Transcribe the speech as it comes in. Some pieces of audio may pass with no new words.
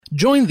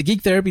Join the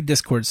Geek Therapy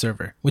Discord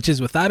server, which is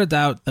without a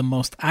doubt the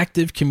most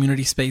active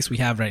community space we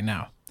have right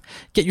now.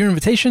 Get your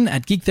invitation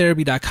at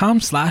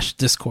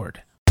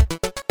geektherapy.com/discord.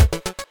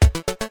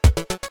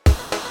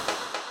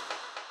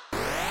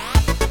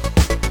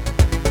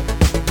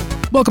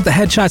 Welcome to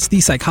Headshots, the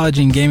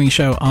psychology and gaming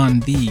show on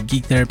the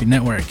Geek Therapy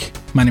Network.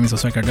 My name is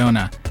Josue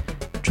Cardona,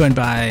 joined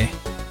by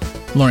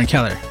Lauren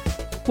Keller.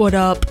 What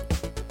up?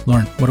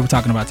 Lauren, what are we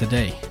talking about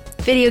today?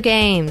 Video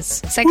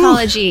games,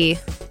 psychology.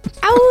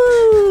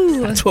 Ow!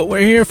 That's what we're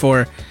here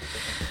for.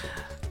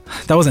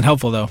 That wasn't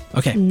helpful though.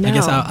 Okay, No.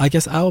 I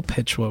guess I'll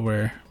pitch what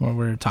we're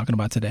talking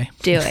about today.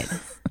 Do it.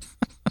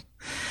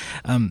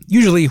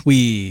 Usually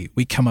we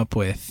come up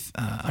with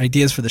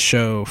ideas for the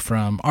show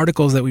from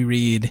articles that we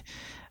read,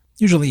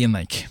 usually in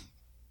like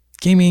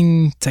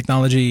gaming,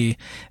 technology,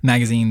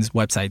 magazines,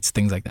 websites,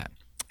 things like that.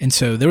 And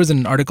so there was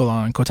an article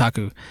on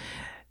Kotaku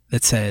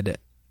that said,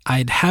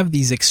 "I'd have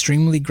these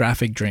extremely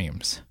graphic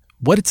dreams.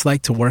 What it's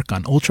like to work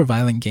on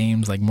ultra-violent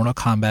games like Mortal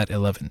Kombat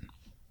 11."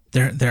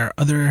 There are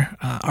other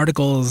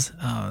articles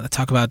that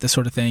talk about this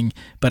sort of thing,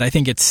 but I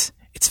think it's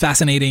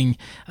fascinating.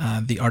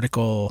 The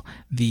article,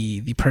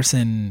 the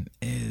person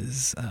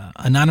is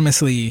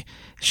anonymously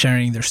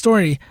sharing their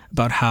story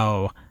about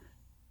how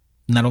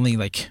not only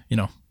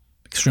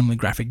extremely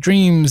graphic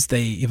dreams,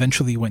 they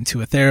eventually went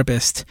to a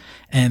therapist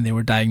and they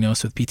were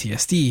diagnosed with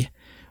PTSD,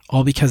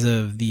 all because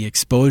of the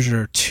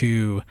exposure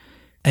to,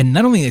 and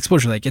not only the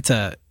exposure, like it's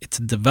a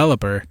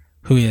developer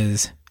who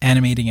is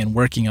animating and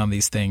working on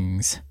these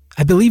things.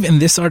 I believe in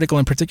this article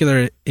in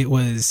particular, it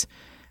was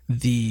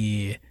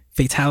the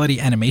fatality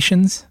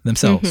animations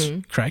themselves,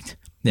 correct?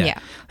 Yeah.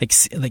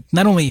 Like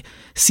not only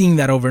seeing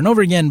that over and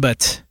over again,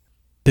 but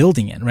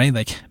building it, right?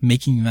 Like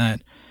making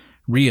that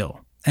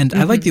real. And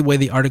I like the way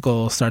the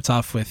article starts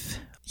off with,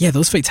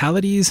 those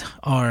fatalities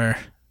are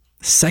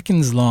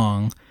seconds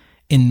long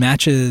in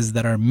matches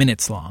that are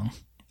minutes long.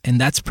 And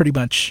that's pretty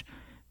much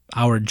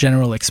our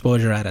general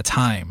exposure at a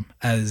time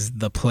as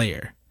the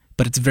player.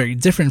 But it's very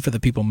different for the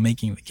people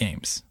making the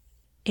games.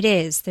 It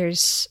is.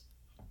 There's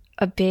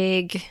a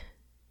big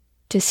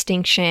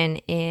distinction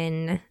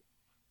in,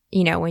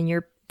 when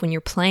you're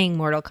playing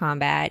Mortal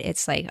Kombat,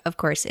 it's like, of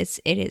course, it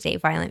is a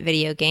violent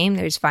video game.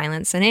 There's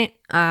violence in it.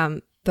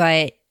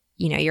 But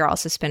you're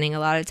also spending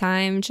a lot of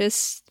time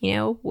just,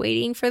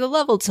 waiting for the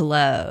level to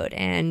load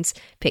and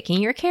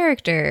picking your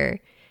character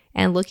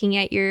and looking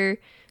at your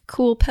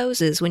cool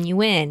poses when you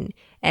win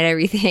and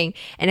everything.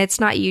 And it's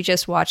not you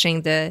just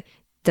watching the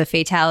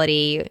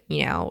fatality,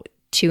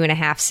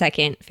 2.5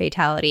 second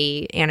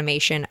fatality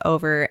animation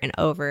over and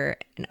over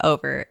and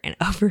over and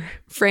over,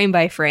 frame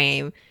by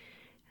frame.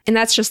 And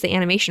that's just the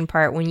animation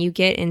part. When you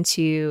get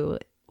into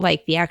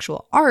like the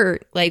actual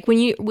art, like when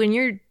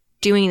you're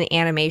doing the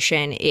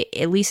animation,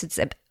 at least it's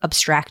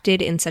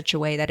abstracted in such a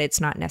way that it's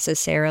not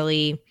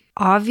necessarily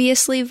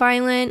obviously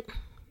violent.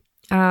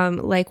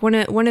 Like one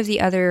of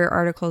the other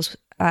articles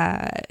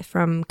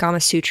from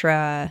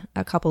Gamasutra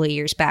a couple of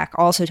years back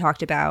also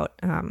talked about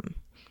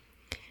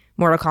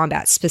Mortal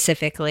Kombat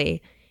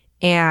specifically,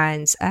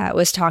 and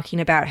was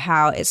talking about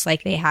how it's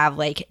like they have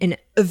like an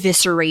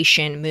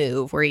evisceration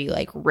move where you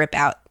like rip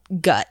out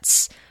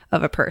guts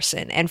of a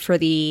person, and for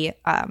the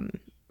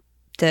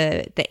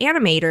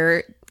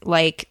animator,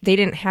 like they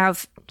didn't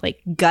have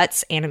like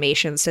guts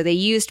animation, so they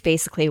used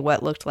basically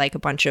what looked like a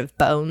bunch of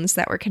bones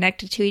that were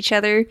connected to each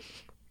other.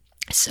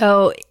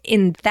 So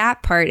in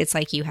that part, it's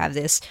like you have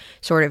this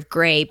sort of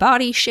gray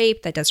body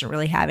shape that doesn't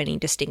really have any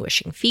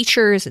distinguishing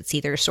features. It's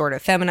either sort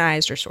of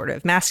feminized or sort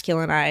of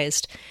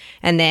masculinized.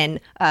 And then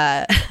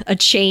a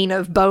chain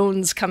of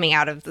bones coming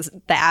out of the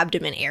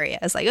abdomen area.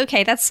 It's like,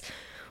 okay, that's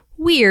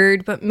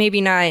weird, but maybe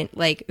not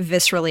like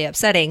viscerally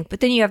upsetting.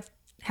 But then you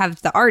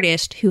have the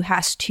artist who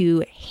has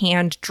to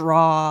hand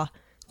draw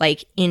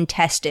like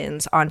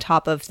intestines on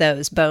top of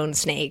those bone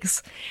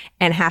snakes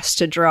and has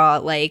to draw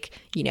like,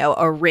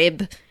 a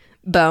rib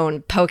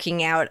bone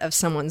poking out of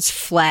someone's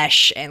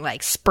flesh and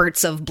like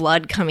spurts of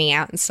blood coming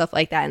out and stuff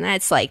like that. And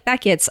that's like,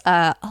 that gets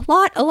a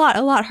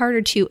lot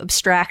harder to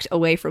abstract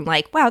away from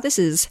like, wow, this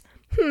is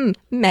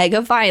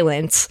mega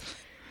violence.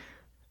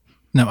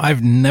 Now,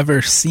 I've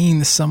never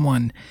seen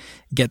someone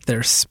get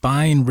their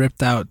spine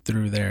ripped out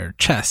through their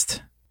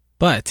chest,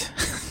 but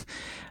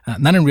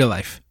not in real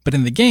life, but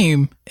in the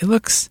game, it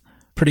looks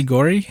pretty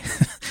gory.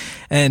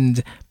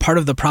 And part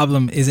of the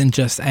problem isn't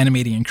just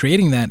animating and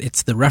creating that,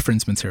 it's the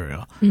reference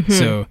material.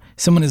 So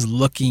someone is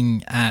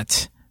looking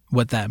at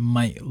what that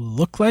might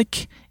look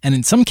like. And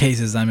in some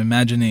cases, I'm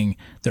imagining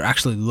they're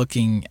actually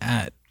looking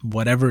at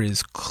whatever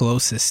is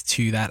closest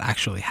to that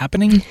actually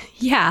happening.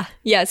 Yeah.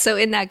 So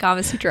in that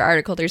Gamasutra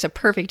article, there's a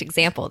perfect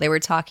example. They were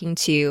talking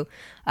to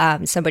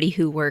somebody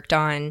who worked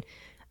on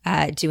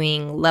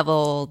doing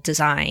level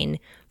design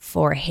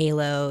for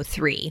Halo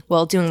 3.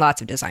 Well, doing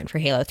lots of design for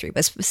Halo 3,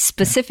 but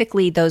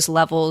specifically those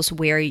levels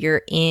where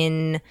you're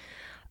in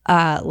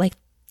like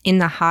in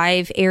the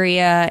hive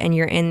area and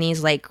you're in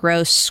these like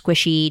gross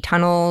squishy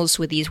tunnels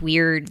with these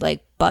weird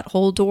like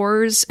butthole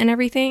doors and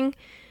everything,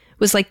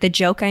 was like the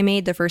joke I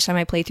made the first time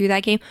I played through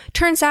that game.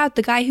 Turns out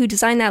the guy who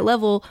designed that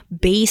level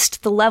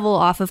based the level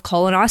off of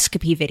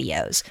colonoscopy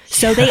videos.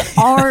 So they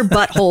are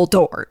butthole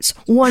doors,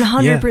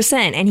 100%.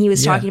 And he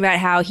was talking about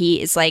how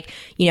he is like,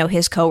 you know,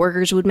 his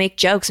coworkers would make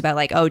jokes about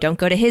like, oh, don't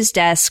go to his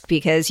desk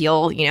because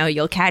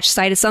you'll catch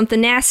sight of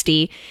something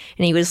nasty.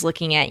 And he was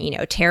looking at, you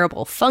know,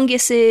 terrible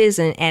funguses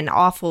and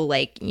awful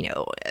like, you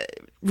know,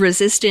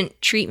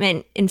 resistant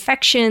treatment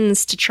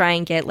infections to try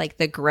and get like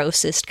the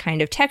grossest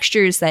kind of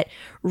textures that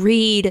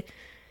read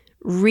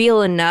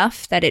real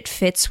enough that it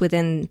fits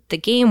within the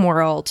game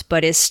world,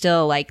 but is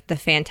still like the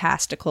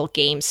fantastical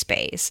game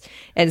space.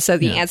 And so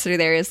the answer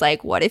there is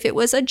like, what if it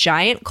was a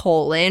giant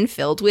colon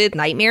filled with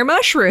nightmare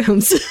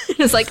mushrooms?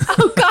 It's like,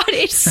 oh God,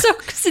 it's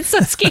so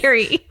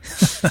scary.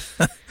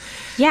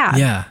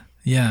 Yeah.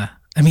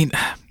 I mean,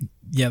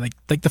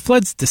 like the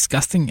flood's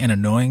disgusting and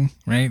annoying,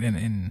 right?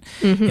 In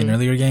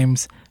earlier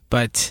games,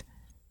 but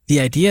the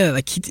idea,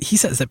 like he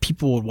says that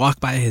people would walk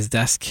by his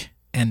desk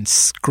and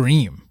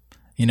scream,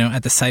 you know,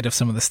 at the sight of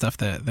some of the stuff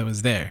that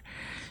was there.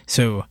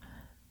 So,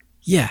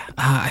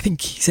 I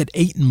think he said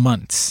 8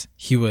 months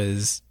he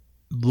was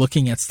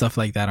looking at stuff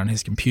like that on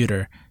his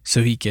computer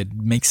so he could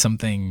make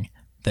something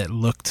that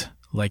looked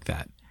like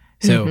that.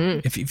 So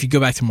if you go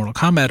back to Mortal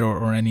Kombat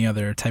or any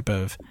other type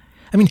of,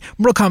 I mean,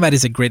 Mortal Kombat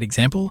is a great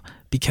example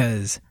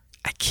because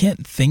I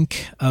can't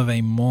think of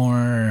a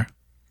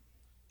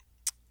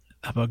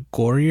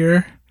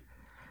gorier,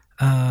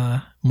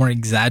 more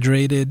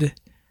exaggerated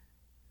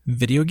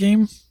video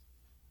game.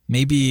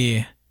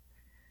 Maybe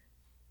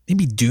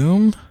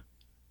Doom,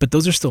 but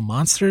those are still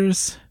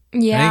monsters.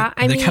 Yeah,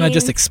 right? They kind of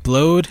just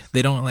explode.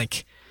 They don't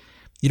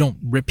you don't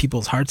rip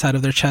people's hearts out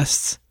of their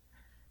chests.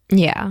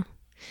 Yeah.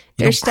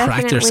 You don't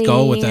crack their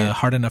skull with a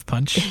hard enough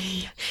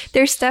punch.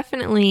 There's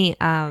definitely,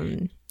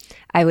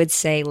 I would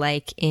say,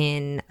 like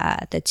in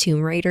the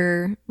Tomb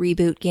Raider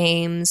reboot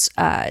games,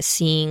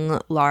 seeing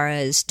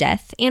Lara's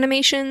death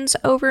animations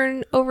over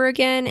and over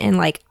again. And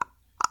like,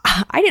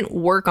 I didn't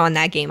work on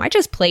that game. I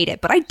just played it,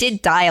 but I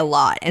did die a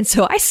lot. And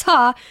so I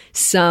saw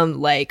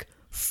some like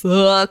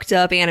fucked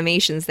up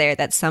animations there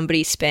that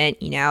somebody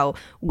spent, you know,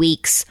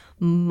 weeks,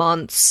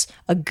 months,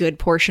 a good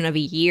portion of a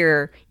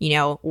year, you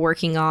know,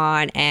 working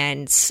on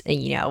and,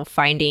 you know,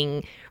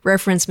 finding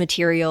reference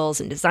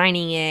materials and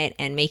designing it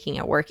and making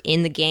it work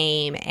in the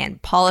game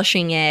and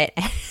polishing it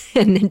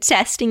and then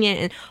testing it.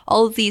 And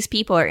all of these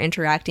people are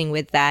interacting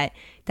with that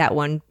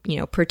one, you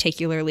know,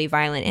 particularly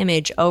violent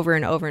image over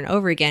and over and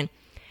over again.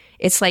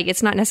 It's like,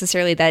 it's not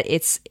necessarily that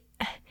it's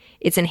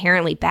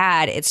inherently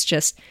bad. It's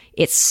just,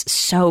 it's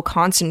so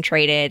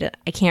concentrated.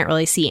 I can't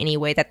really see any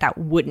way that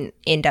wouldn't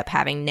end up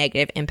having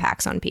negative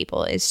impacts on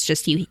people. It's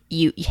just you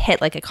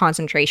hit like a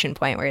concentration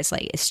point where it's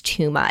like, it's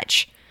too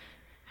much.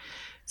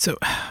 So,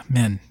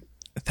 man,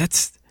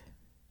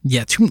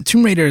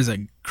 Tomb Raider is a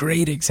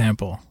great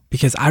example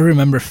because I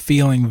remember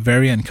feeling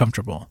very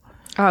uncomfortable.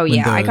 Oh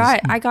yeah,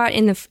 I got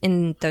in the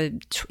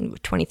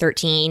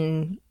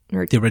 2013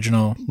 or the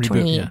original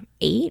reboot,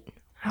 28.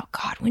 Oh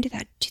God, when did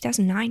that?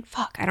 2009?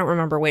 Fuck, I don't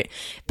remember what.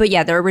 But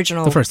yeah, the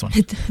original, the first one,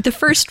 the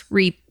first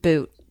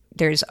reboot.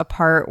 There's a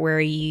part where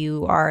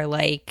you are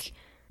like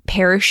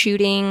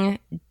parachuting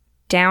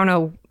down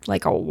a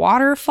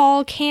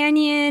waterfall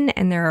canyon,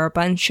 and there are a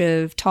bunch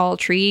of tall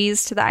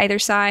trees to the either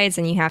sides,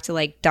 and you have to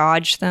like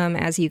dodge them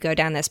as you go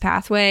down this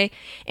pathway.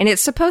 And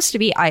it's supposed to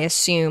be, I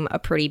assume, a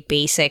pretty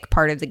basic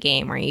part of the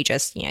game where you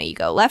just, you know, you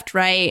go left,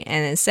 right,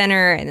 and then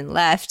center, and then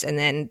left, and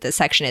then the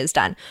section is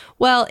done.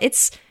 Well,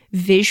 it's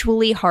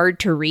visually hard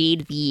to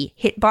read the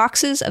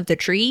hitboxes of the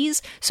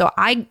trees. So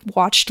I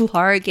watched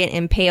Lara get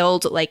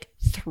impaled like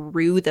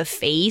through the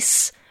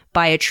face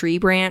by a tree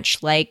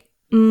branch, like,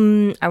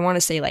 I want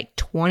to say like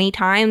 20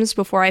 times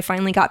before I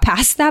finally got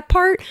past that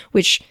part,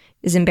 which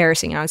is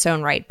embarrassing on its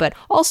own right. But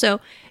also,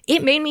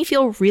 it made me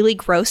feel really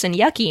gross and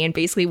yucky. And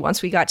basically,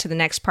 once we got to the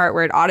next part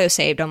where it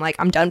auto-saved, I'm like,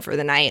 I'm done for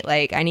the night.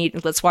 Like,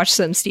 let's watch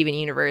some Steven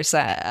Universe.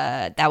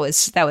 That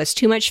was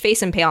too much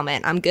face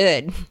impalement. I'm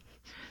good.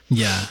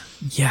 Yeah.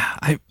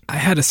 I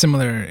had a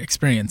similar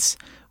experience.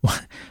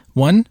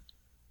 One,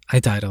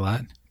 I died a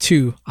lot.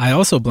 Two, I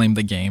also blamed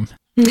the game.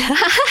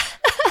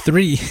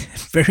 3,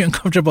 very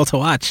uncomfortable to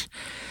watch.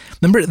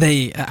 Remember,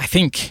 I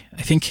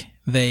think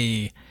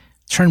they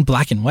turn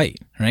black and white,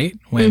 right?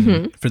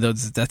 When for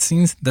those death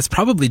scenes, that's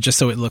probably just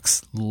so it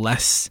looks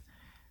less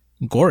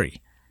gory.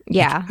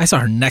 Yeah, like, I saw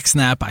her neck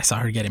snap. I saw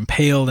her get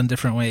impaled in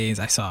different ways.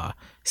 I saw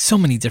so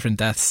many different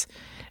deaths,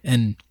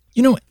 and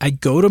you know, I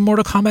go to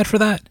Mortal Kombat for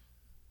that.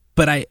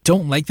 But I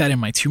don't like that in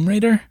my Tomb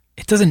Raider.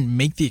 It doesn't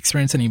make the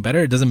experience any better.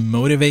 It doesn't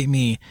motivate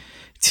me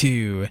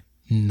to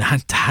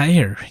not die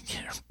or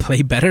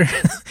play better.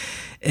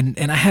 and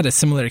I had a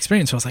similar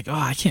experience where I was like, oh,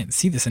 I can't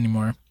see this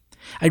anymore.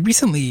 I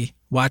recently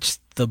watched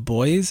The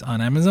Boys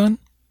on Amazon.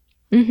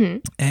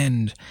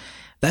 And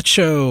that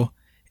show,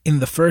 in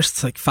the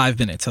first like 5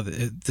 minutes, so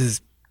this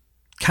is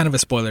kind of a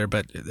spoiler,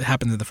 but it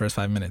happens in the first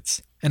 5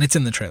 minutes. And it's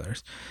in the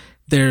trailers.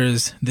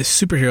 There's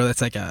this superhero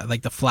that's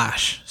like the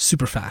Flash,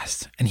 super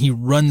fast, and he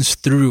runs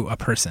through a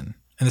person,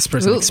 and this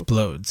person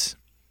explodes.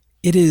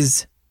 It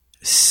is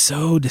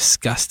so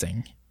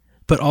disgusting,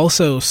 but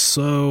also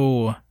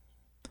so,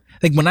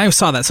 like, when I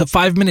saw that, so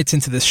 5 minutes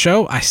into this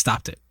show, I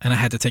stopped it and I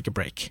had to take a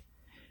break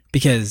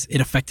because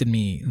it affected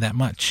me that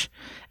much.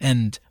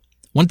 And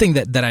one thing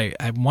that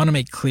I want to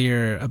make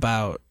clear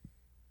about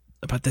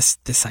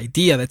this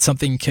idea that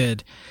something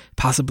could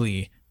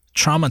possibly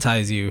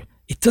traumatize you,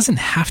 it doesn't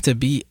have to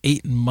be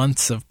 8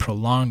 months of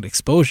prolonged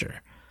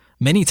exposure.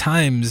 Many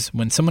times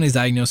when someone is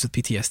diagnosed with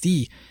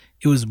PTSD,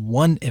 it was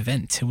one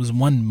event. It was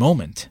one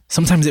moment.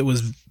 Sometimes it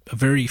was a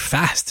very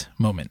fast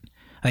moment.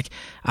 Like,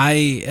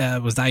 I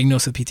was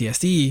diagnosed with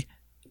PTSD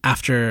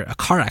after a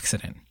car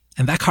accident.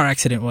 And that car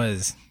accident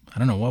was, I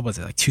don't know, what was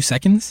it, like 2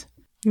 seconds?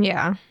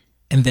 Yeah.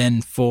 And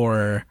then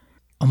for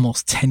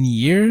almost 10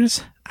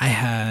 years, I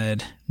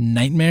had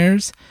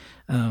nightmares.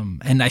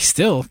 And I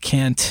still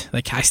can't,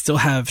 like, I still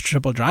have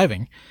triple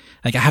driving.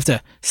 Like, I have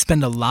to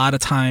spend a lot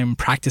of time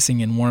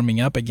practicing and warming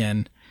up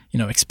again,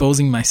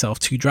 exposing myself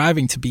to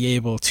driving to be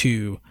able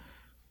to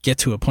get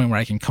to a point where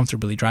I can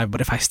comfortably drive. But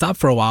if I stop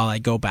for a while, I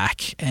go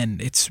back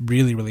and it's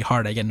really, really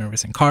hard. I get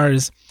nervous in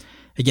cars.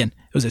 Again,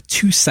 it was a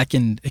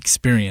 2-second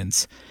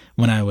experience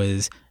when I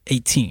was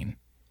 18.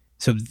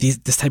 So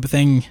this type of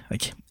thing,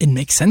 like, it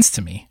makes sense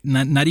to me.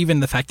 Not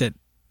even the fact that,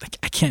 like,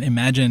 I can't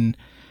imagine,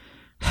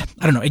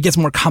 I don't know, it gets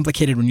more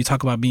complicated when you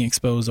talk about being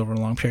exposed over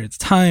long periods of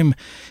time.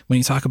 When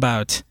you talk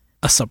about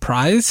a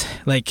surprise,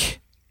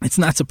 like, it's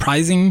not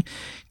surprising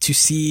to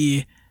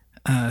see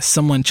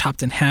someone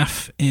chopped in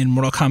half in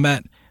Mortal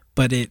Kombat,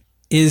 but it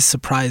is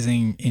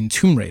surprising in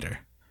Tomb Raider.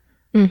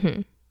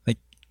 Mm-hmm. Like,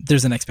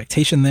 there's an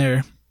expectation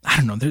there. I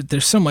don't know.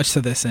 There's so much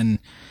to this, and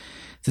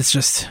it's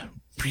just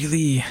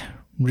really,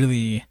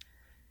 really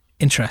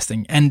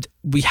interesting. And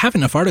we have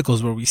enough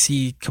articles where we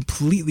see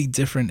completely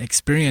different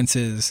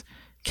experiences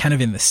kind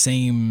of in the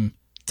same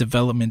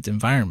development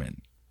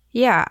environment.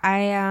 Yeah,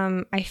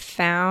 I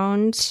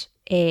found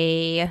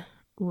a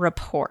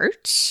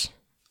report,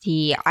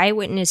 the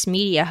Eyewitness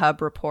Media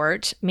Hub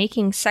report,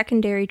 Making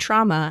Secondary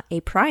Trauma a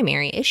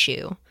Primary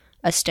Issue,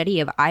 a study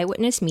of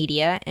eyewitness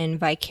media and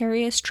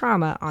vicarious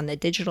trauma on the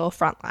digital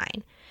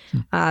frontline.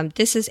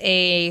 This is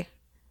a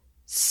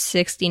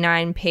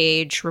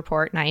 69-page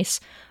report. Nice.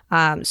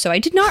 So I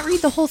did not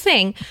read the whole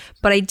thing,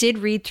 but I did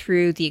read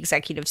through the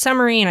executive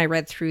summary and I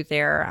read through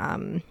their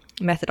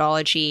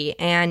methodology.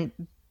 And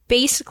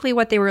basically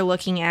what they were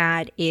looking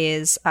at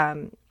is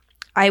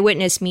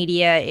eyewitness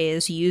media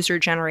is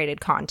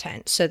user-generated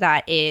content. So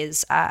that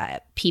is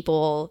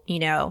people,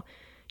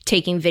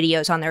 taking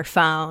videos on their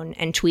phone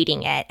and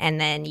tweeting it.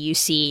 And then you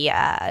see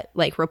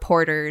like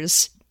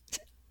reporters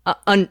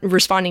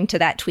responding to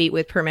that tweet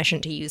with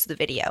permission to use the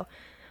video.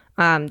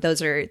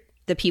 Those are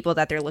the people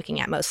that they're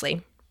looking at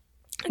mostly.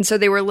 And so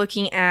they were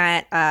looking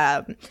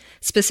at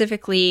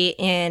specifically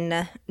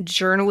in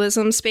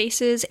journalism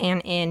spaces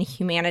and in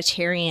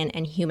humanitarian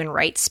and human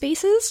rights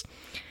spaces.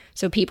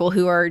 So people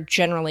who are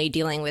generally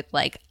dealing with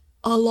like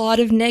a lot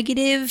of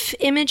negative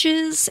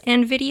images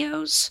and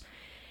videos.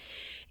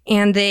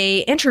 And they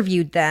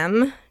interviewed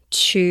them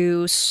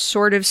to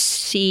sort of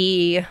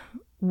see,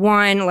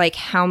 one, like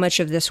how much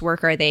of this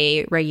work are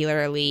they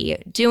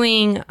regularly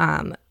doing?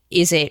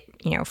 Is it,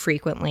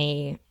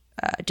 frequently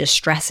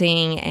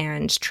distressing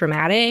and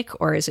traumatic,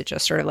 or is it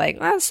just sort of like,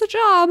 that's the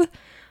job?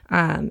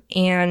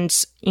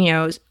 And,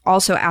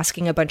 also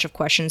asking a bunch of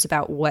questions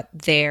about what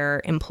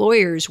their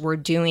employers were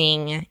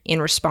doing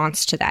in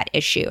response to that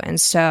issue. And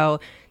so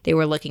they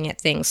were looking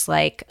at things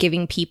like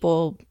giving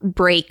people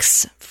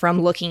breaks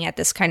from looking at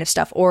this kind of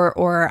stuff,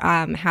 or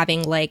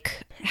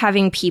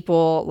having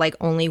people like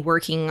only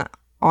working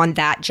on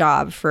that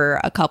job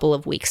for a couple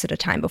of weeks at a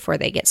time before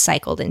they get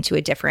cycled into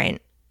a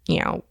different,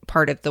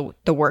 part of the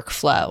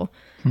workflow.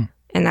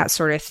 And that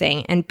sort of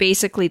thing. And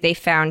basically they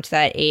found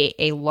that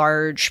a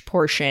large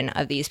portion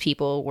of these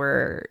people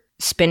were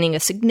spending a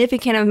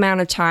significant amount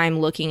of time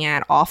looking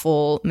at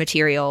awful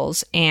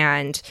materials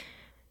and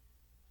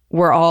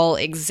were all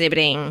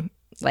exhibiting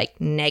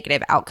like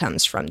negative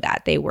outcomes from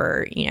that. They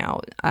were,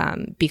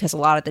 because a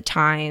lot of the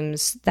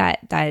times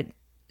that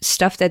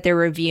stuff that they're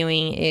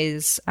reviewing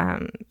is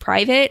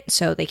private,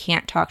 so they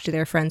can't talk to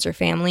their friends or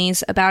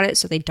families about it.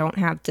 So they don't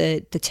have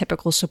the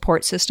typical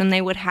support system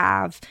they would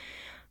have.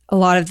 A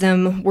lot of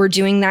them were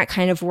doing that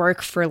kind of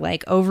work for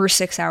like over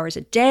 6 hours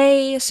a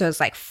day. So it's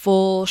like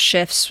full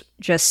shifts,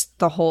 just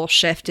the whole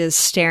shift is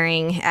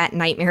staring at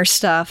nightmare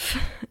stuff.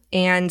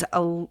 And,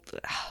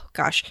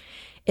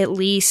 at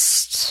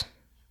least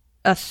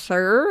a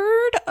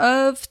third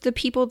of the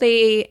people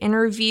they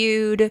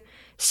interviewed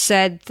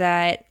said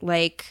that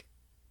like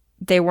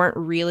they weren't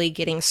really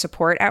getting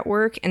support at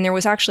work. And there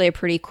was actually a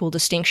pretty cool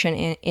distinction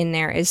in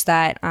there is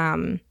that,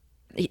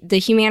 the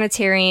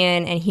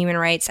humanitarian and human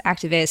rights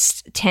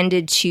activists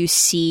tended to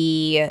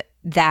see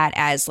that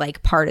as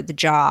like part of the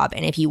job.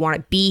 And if you want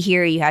to be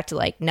here, you have to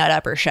like nut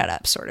up or shut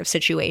up sort of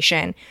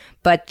situation.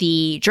 But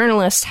the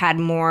journalists had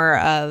more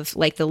of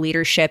like the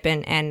leadership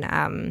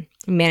and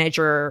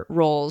manager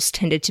roles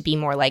tended to be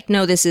more like,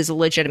 no, this is a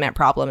legitimate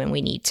problem and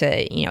we need to,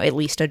 at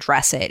least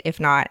address it, if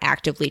not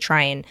actively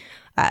try and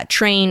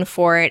train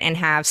for it and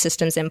have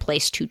systems in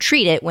place to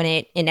treat it when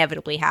it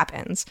inevitably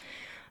happens.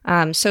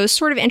 So it's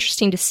sort of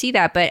interesting to see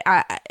that, but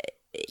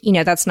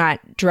that's not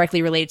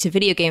directly related to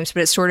video games,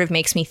 but it sort of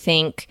makes me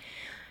think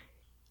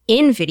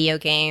in video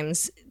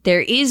games,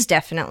 there is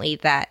definitely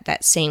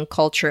that same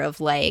culture of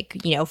like,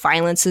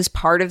 violence is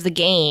part of the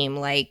game.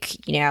 Like,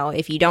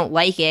 if you don't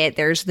like it,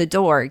 there's the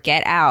door,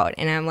 get out.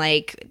 And I'm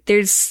like,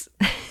 there's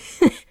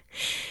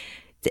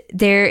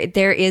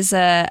there is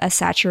a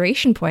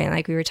saturation point,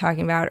 like we were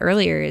talking about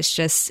earlier. It's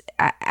just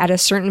at a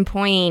certain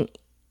point,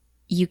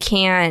 you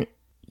can't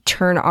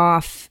turn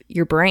off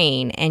your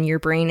brain, and your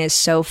brain is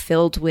so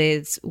filled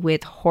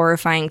with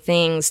horrifying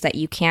things that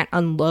you can't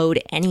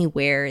unload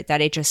anywhere, that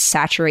it just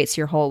saturates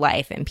your whole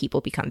life, and people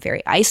become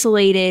very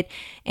isolated,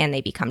 and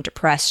they become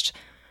depressed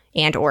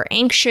and or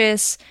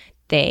anxious.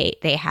 They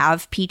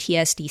have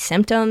PTSD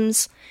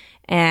symptoms,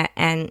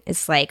 and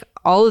it's like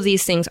all of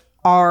these things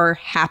are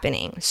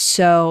happening.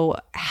 So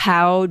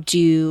how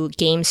do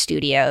game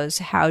studios,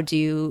 how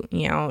do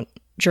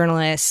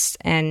journalists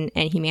and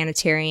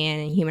humanitarian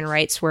and human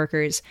rights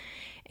workers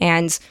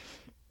and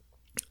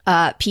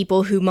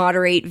people who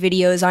moderate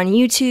videos on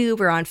YouTube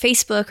or on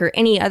Facebook or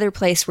any other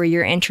place where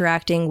you're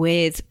interacting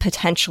with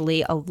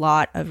potentially a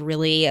lot of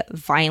really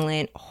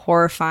violent,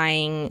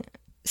 horrifying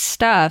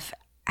stuff,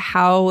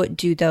 how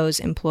do those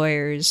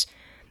employers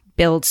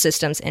build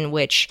systems in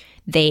which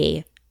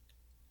they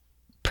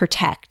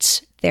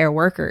protect their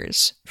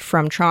workers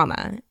from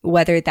trauma,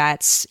 whether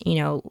that's,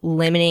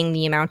 limiting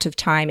the amount of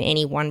time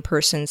any one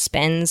person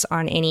spends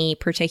on any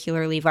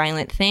particularly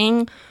violent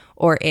thing,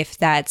 or if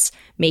that's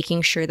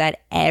making sure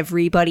that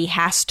everybody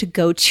has to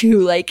go to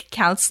like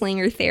counseling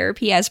or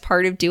therapy as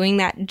part of doing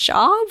that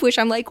job, which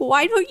I'm like,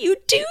 why don't you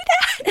do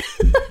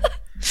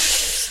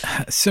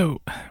that?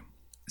 So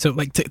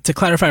like to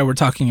clarify, we're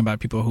talking about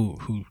people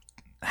who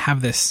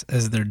have this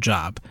as their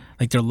job,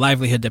 like their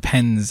livelihood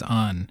depends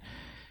on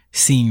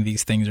seeing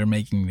these things or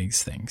making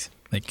these things.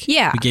 Like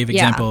we gave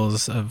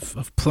examples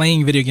of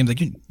playing video games.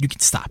 Like you can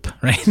stop,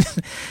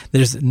 right?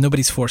 There's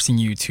nobody's forcing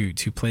you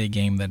to play a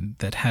game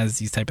that has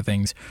these type of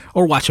things,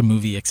 or watch a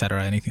movie,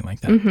 etc., anything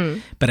like that. Mm-hmm.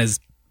 But as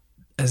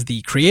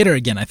the creator,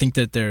 again, I think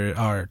that there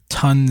are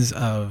tons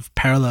of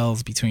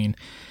parallels between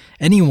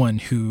anyone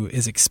who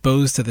is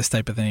exposed to this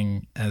type of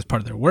thing as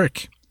part of their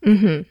work.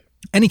 Mm-hmm.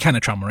 Any kind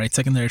of trauma, right?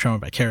 Secondary trauma,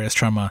 vicarious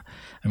trauma.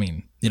 I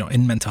mean,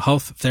 in mental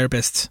health,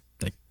 therapists,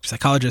 like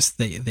psychologists,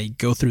 they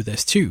go through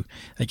this too.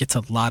 Like it's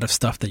a lot of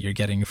stuff that you're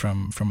getting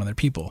from other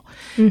people.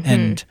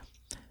 Mm-hmm.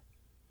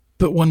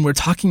 But when we're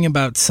talking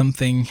about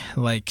something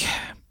like,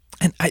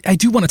 and I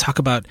do want to talk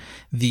about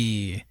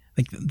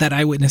that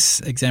eyewitness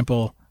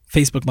example,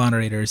 Facebook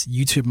moderators,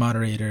 YouTube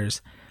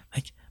moderators.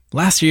 Like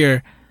last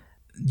year,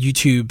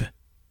 YouTube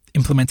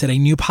implemented a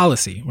new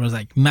policy where it was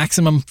like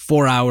maximum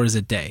 4 hours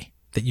a day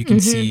that you can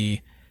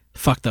see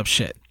fucked up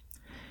shit.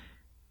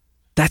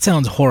 That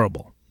sounds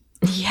horrible.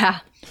 Yeah.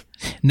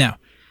 Now,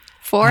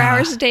 4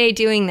 hours a day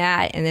doing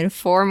that, and then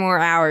 4 more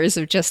hours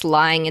of just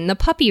lying in the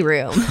puppy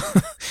room.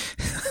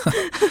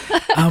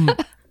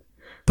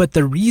 But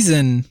the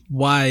reason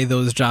why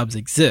those jobs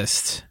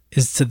exist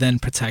is to then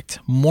protect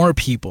more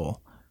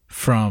people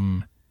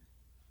from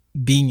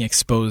being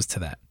exposed to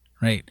that,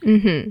 right?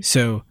 Mm-hmm.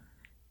 So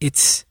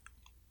it's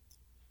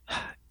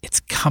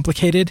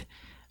complicated,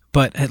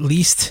 but at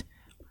least,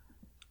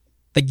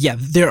 like, yeah,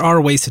 there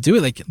are ways to do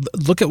it. Like,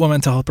 look at what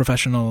mental health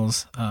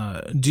professionals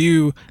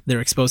do. They're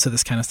exposed to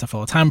this kind of stuff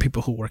all the time.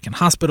 People who work in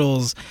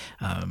hospitals,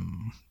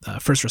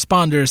 first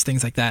responders,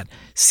 things like that.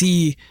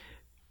 See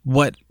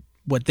what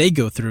they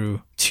go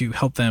through to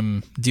help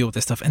them deal with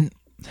this stuff. And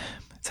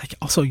it's like,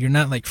 also, you're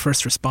not like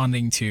first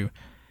responding to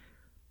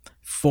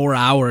 4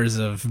 hours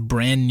of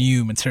brand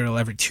new material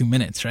every 2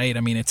 minutes, right? I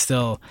mean, it's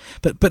still,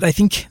 but I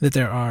think that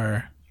there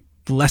are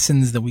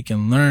lessons that we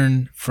can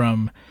learn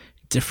from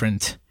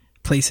different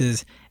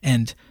places.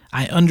 And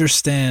I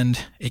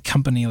understand a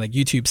company like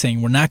YouTube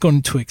saying, we're not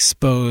going to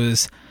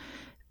expose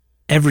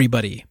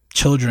everybody,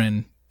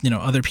 children,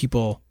 other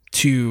people,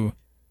 to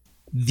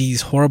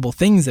these horrible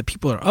things that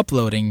people are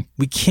uploading.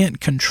 We can't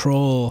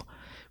control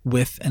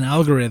with an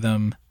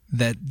algorithm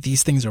that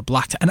these things are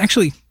blocked. And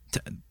actually,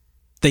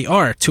 they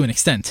are, to an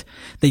extent.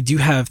 They do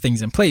have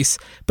things in place,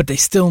 but they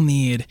still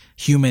need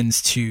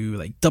humans to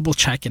like double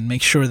check and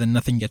make sure that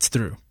nothing gets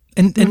through.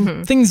 And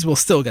things will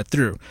still get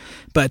through.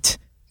 But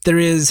there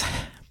is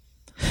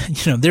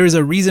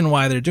a reason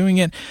why they're doing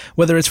it,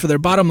 whether it's for their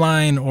bottom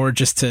line or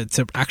just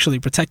to actually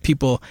protect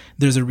people.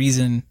 There's a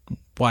reason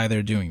why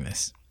they're doing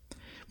this.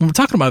 When we're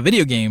talking about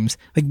video games,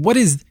 like what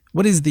is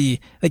the,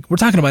 like, we're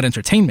talking about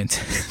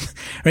entertainment,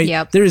 right?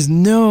 Yep. There is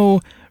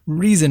no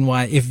reason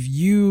why if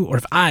you or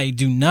if I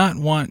do not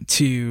want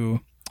to,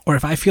 or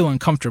if I feel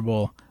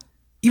uncomfortable,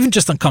 even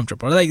just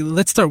uncomfortable, like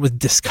let's start with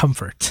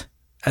discomfort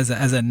as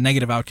a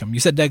negative outcome.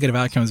 You said negative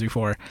outcomes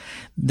before.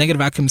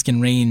 Negative outcomes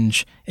can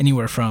range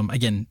anywhere from,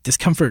 again,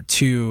 discomfort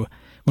to,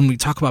 when we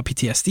talk about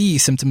PTSD,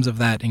 symptoms of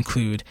that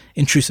include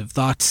intrusive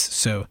thoughts.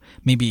 So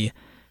maybe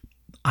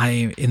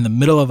I, in the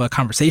middle of a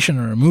conversation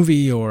or a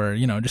movie or,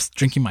 just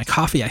drinking my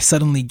coffee, I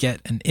suddenly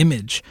get an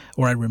image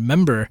or I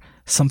remember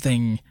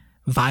something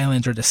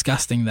violent or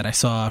disgusting that I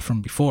saw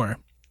from before.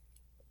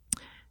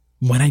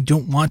 When I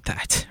don't want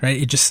that,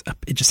 right? It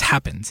just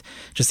happens,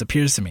 just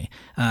appears to me.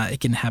 It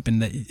can happen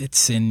that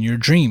it's in your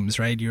dreams,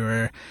 right?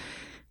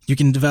 You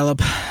can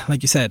develop,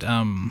 like you said,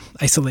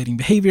 isolating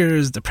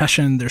behaviors,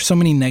 depression. There's so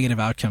many negative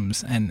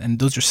outcomes, and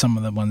those are some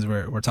of the ones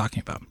we're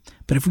talking about.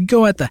 But if we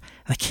go at the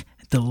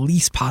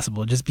least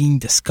possible, just being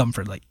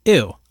discomfort, like,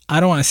 ew, I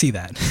don't want to see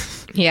that.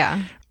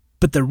 Yeah.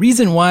 But the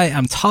reason why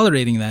I'm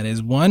tolerating that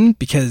is, one,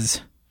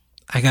 because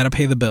I got to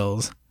pay the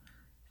bills,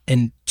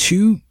 and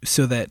two,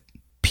 so that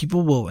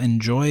people will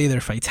enjoy their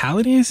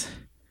fatalities.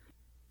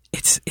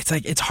 It's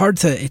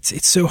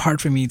so hard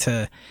for me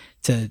to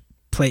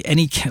play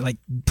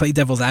play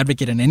devil's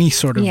advocate in any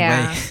sort of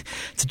way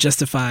to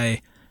justify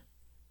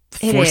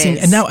forcing.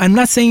 And now I'm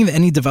not saying that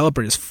any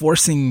developer is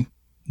forcing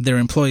their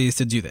employees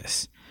to do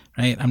this,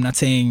 right? I'm not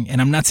saying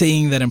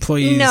that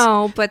employees.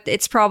 No, but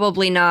it's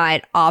probably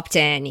not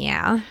opt-in.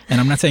 Yeah.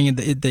 And I'm not saying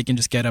they can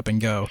just get up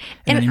and go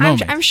at any moment.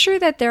 moment. I'm sure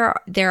that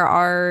there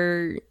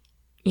are,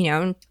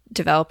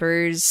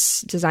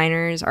 developers,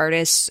 designers,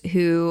 artists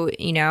who,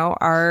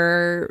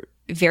 are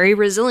very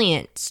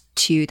resilient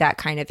to that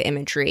kind of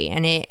imagery.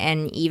 And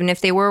even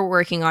if they were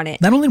working on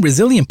it, not only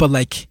resilient,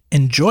 but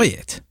enjoy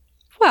it.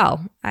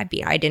 Well, I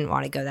didn't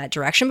want to go that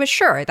direction, but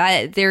sure,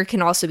 that there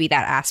can also be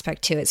that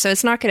aspect to it. So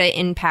it's not going to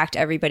impact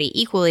everybody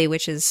equally,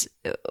 which is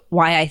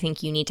why I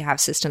think you need to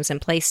have systems in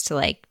place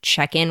to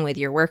check in with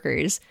your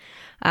workers.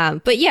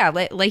 But yeah,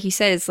 like you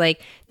said, it's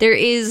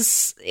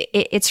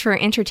it's for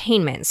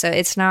entertainment. So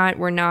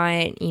we're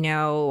not,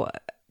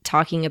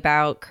 talking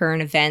about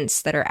current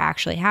events that are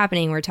actually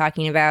happening. We're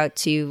talking about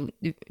two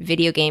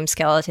video game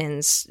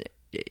skeletons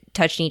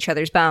touching each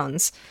other's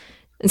bones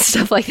and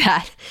stuff like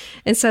that.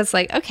 And so it's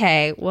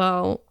okay,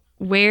 well,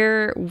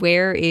 where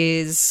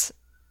is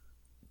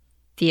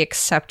the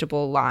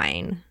acceptable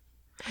line?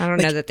 I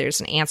don't know that there's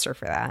an answer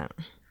for that.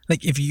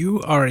 If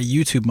you are a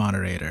YouTube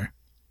moderator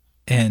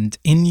and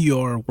in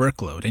your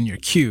workload, in your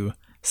queue,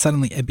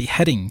 suddenly a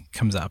beheading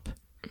comes up,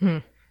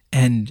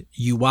 and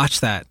you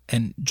watch that,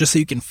 and just so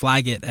you can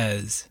flag it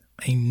as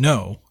a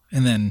no,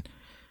 and then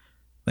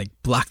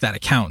block that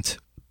account,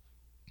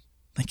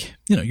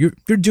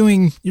 you're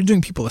doing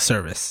people a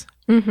service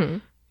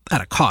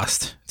at a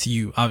cost to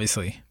you,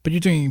 obviously, but you're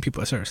doing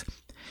people a service.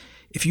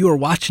 If you are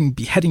watching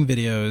beheading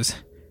videos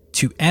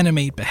to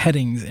animate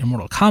beheadings in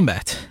Mortal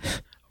Kombat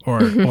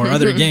or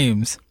other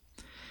games,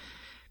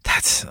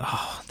 that's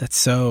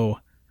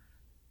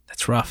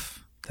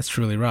rough. That's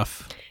really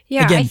rough.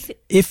 Yeah. Again,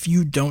 if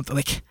you don't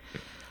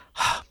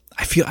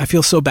I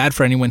feel so bad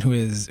for anyone who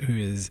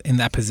is in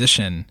that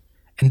position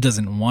and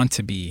doesn't want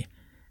to be,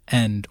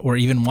 or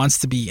even wants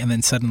to be, and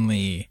then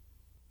suddenly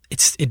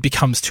it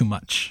becomes too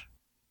much.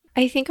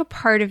 I think a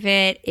part of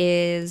it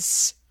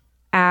is,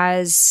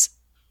 as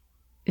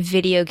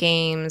video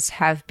games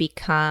have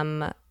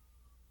become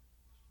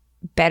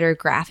better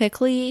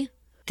graphically,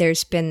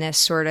 there's been this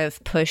sort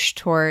of push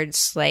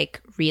towards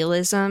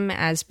realism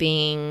as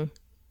being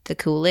the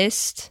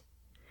coolest.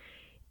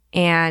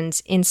 And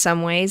in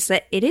some ways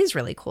that it is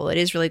really cool. It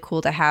is really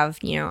cool to have,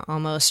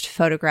 almost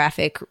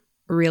photographic,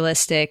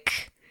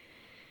 realistic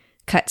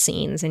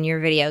cutscenes in your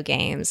video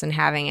games and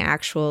having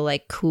actual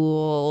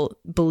cool,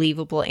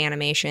 believable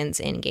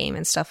animations in game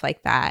and stuff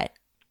like that.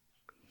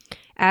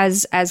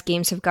 As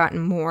games have gotten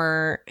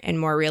more and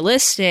more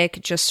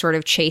realistic, just sort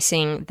of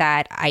chasing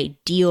that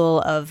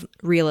ideal of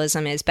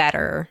realism is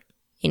better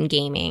in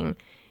gaming,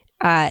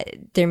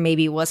 there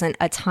maybe wasn't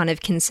a ton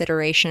of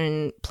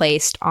consideration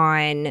placed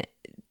on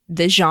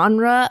the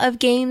genre of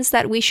games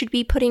that we should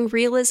be putting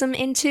realism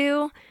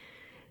into.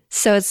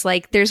 So it's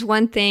there's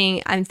one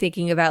thing I'm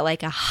thinking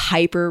about, a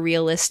hyper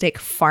realistic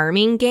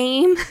farming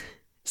game.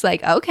 It's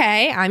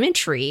okay, I'm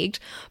intrigued,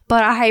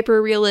 but a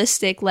hyper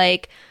realistic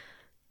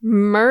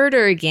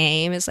murder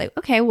game is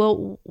okay,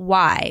 well,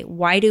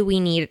 why do we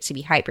need it to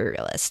be hyper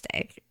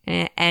realistic?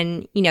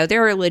 And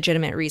there are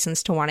legitimate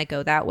reasons to want to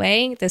go that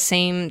way, the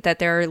same that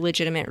there are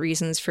legitimate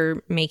reasons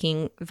for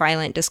making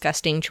violent,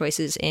 disgusting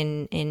choices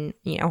in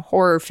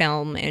horror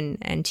film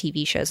and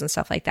TV shows and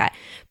stuff like that.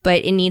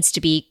 But it needs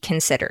to be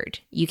considered.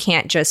 You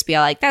can't just be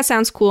that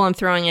sounds cool, I'm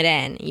throwing it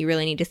in. You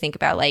really need to think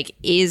about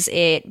is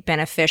it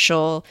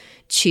beneficial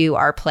to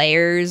our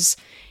players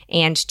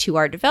and to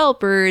our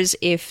developers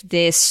if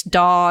this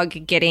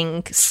dog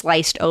getting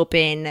sliced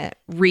open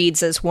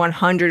reads as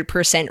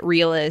 100%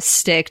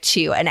 realistic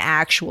to an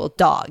actual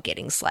dog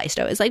getting sliced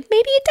open. It's maybe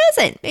it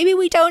doesn't. Maybe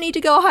we don't need to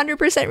go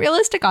 100%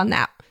 realistic on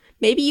that.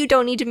 Maybe you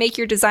don't need to make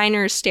your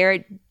designers stare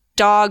at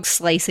dog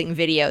slicing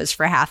videos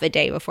for half a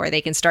day before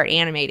they can start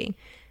animating.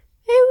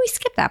 Maybe we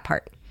skip that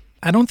part.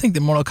 I don't think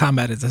that Mortal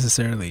Kombat is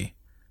necessarily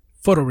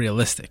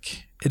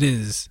photorealistic. It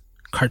is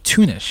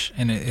cartoonish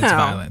in its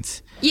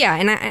violence. Yeah,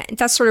 and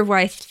that's sort of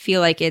why I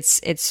feel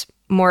it's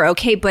more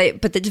okay.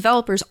 But the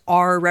developers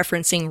are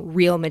referencing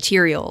real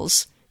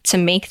materials to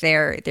make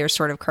their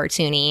sort of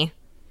cartoony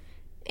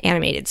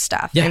animated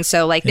stuff. Yeah. And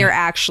so like they're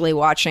actually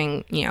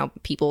watching, you know,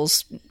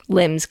 people's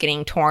limbs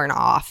getting torn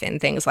off and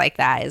things like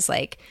that. Is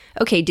like,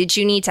 okay, did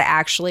you need to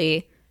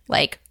actually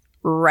like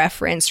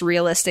reference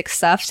realistic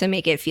stuff to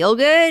make it feel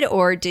good,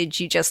 or did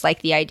you just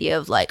like the idea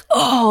of like,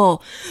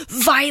 oh,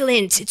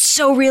 violent, it's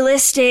so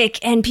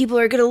realistic and people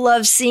are gonna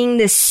love seeing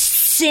this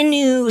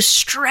sinew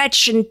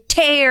stretch and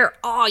tear,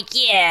 oh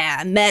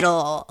yeah,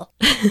 metal.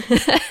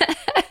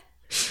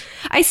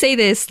 I say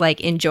this like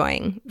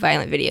enjoying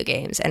violent video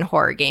games and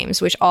horror games,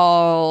 which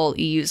all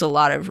use a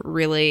lot of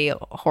really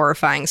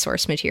horrifying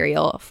source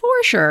material for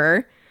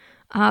sure.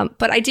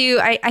 But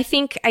I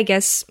think, I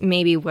guess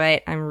maybe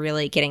what I'm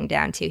really getting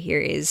down to here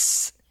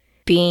is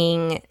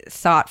being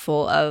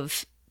thoughtful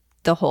of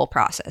the whole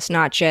process,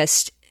 not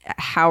just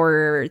how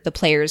are the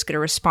players going to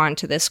respond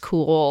to this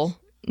cool,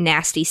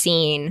 nasty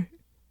scene,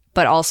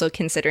 but also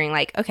considering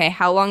like, okay,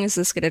 how long is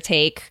this going to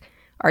take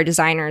our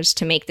designers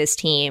to make this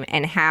team,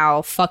 and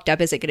how fucked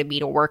up is it going to be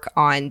to work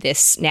on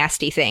this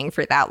nasty thing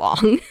for that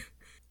long?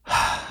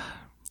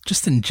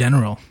 Just in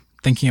general,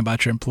 thinking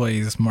about your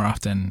employees more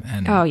often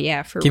and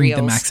giving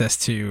them access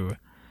to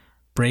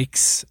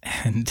breaks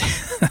and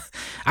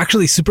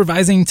actually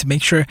supervising to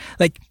make sure,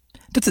 like,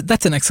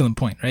 that's an excellent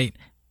point, right?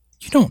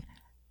 You don't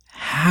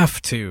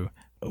have to,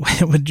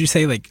 what did you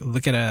say, like,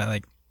 look at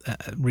a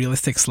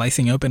realistic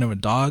slicing open of a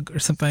dog or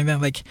something like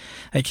that?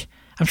 Like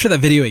I'm sure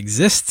that video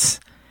exists.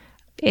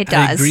 It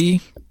does. I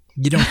agree.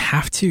 You don't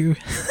have to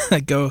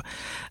go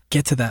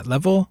get to that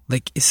level.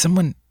 Like, is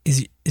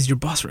your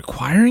boss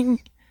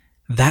requiring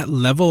that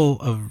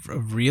level of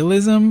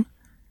realism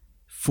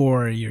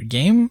for your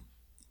game?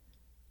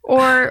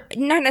 Or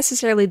not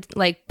necessarily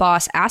like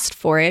boss asked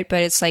for it,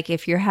 but it's like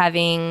if you're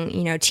having,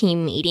 you know,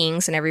 team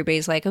meetings and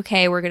everybody's like,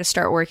 okay, we're going to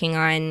start working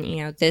on, you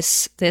know,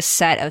 this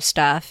set of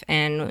stuff.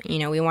 And, you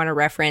know, we want to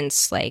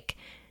reference like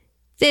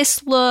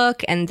this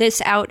look and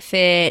this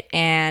outfit,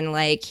 and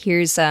like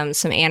here's some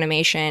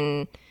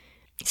animation,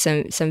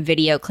 some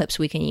video clips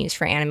we can use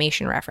for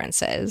animation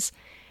references.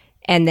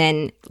 And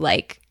then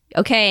like,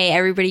 okay,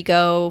 everybody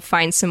go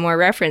find some more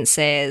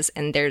references,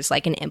 and there's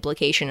like an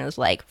implication of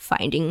like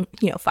find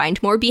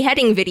more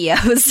beheading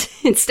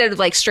videos instead of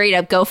like straight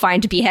up go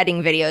find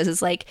beheading videos.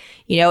 It's like,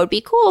 you know, it'd be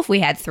cool if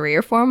we had 3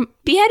 or 4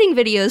 beheading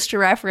videos to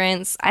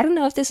reference. I don't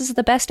know if this is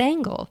the best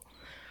angle.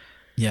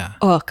 Yeah.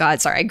 Oh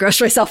God, sorry, I grossed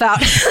myself out.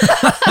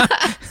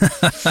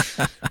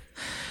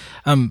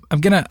 I'm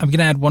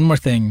gonna add one more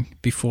thing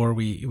before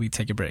we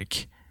take a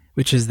break,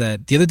 which is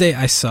that the other day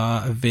I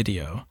saw a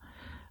video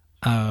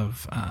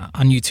of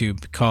on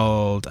YouTube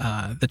called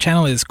the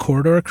channel is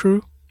Corridor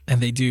Crew,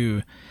 and they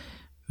do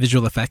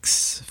visual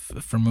effects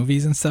for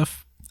movies and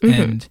stuff.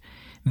 Mm-hmm. And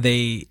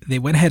they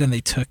went ahead and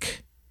they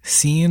took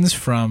scenes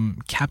from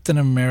Captain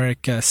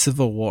America: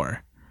 Civil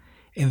War,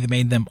 and they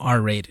made them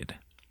R-rated.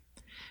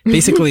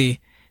 Basically,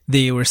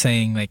 they were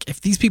saying, like,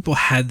 if these people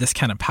had this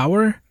kind of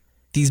power,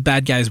 these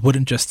bad guys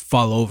wouldn't just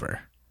fall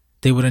over.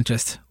 They wouldn't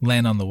just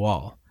land on the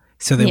wall.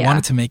 So they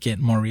wanted to make it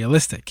more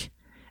realistic.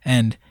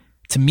 And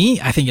to me,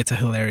 I think it's a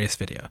hilarious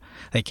video.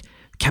 Like,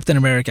 Captain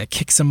America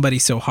kicks somebody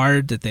so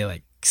hard that they,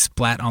 like,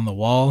 splat on the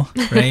wall,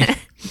 right?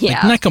 Yeah.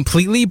 Like, not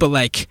completely, but,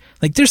 like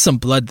there's some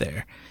blood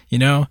there, you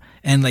know?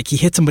 And, like, he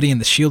hit somebody in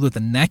the shield with the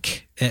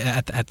neck,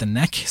 at the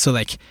neck. So,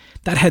 like,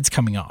 that head's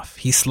coming off.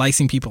 He's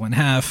slicing people in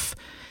half.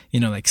 You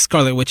know, like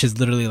Scarlet Witch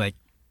is literally like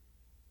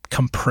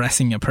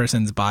compressing a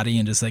person's body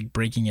and just like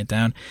breaking it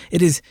down.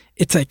 It's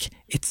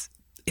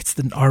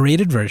the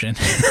R-rated version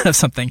of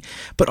something.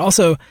 But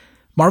also,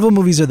 Marvel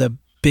movies are the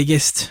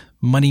biggest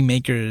money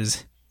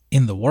makers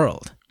in the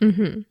world.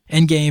 Mm-hmm.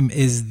 Endgame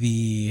is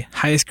the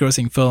highest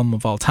grossing film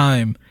of all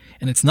time,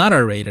 and it's not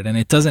R-rated, and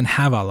it doesn't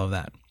have all of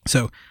that.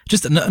 So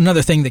just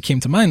another thing that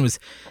came to mind was,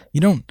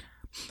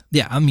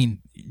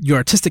 your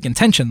artistic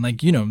intention,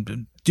 like, you know,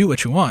 do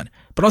what you want,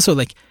 but also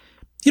like,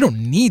 you don't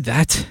need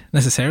that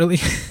necessarily.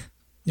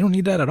 You don't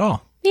need that at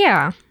all.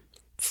 Yeah.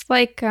 It's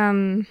like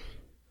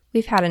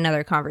we've had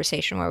another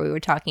conversation where we were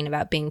talking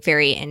about being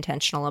very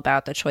intentional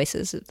about the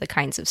choices of the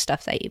kinds of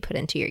stuff that you put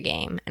into your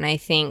game. And I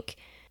think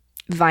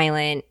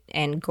violent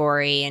and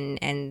gory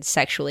and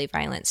sexually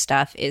violent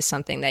stuff is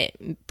something that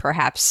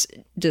perhaps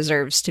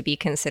deserves to be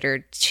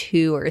considered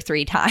 2 or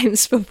 3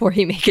 times before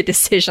you make a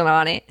decision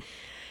on it.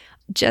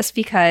 Just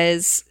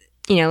because,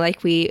 you know,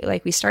 like we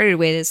started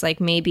with, is like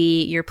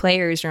maybe your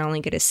players are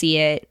only going to see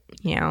it,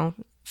 you know,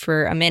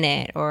 for a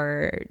minute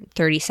or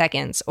 30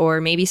 seconds,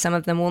 or maybe some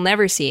of them will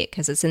never see it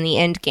because it's in the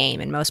end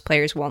game and most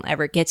players won't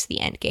ever get to the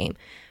end game.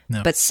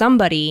 No. But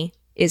somebody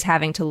is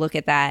having to look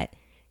at that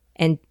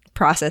and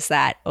process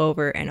that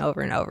over and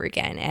over and over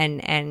again.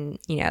 And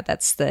you know,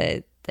 that's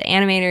the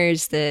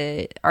animators,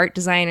 the art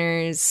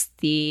designers,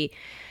 the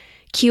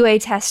QA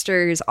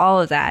testers,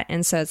 all of that.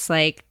 And so it's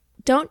like,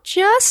 don't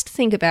just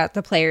think about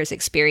the player's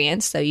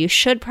experience, though you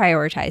should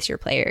prioritize your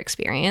player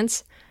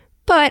experience,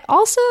 but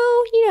also,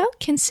 you know,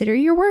 consider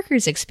your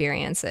workers'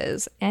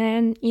 experiences.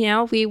 And, you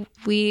know, we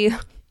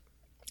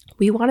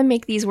want to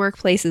make these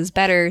workplaces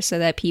better so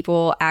that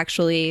people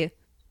actually,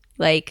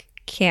 like,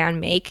 can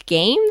make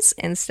games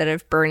instead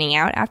of burning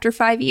out after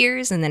 5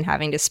 years and then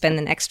having to spend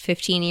the next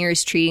 15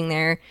 years treating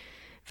their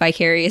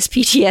vicarious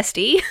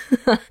PTSD.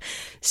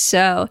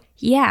 So,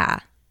 yeah,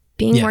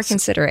 being more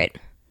considerate.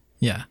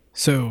 Yeah.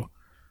 So,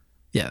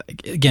 yeah,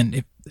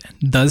 again,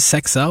 does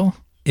sex sell?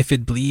 If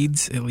it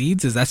bleeds, it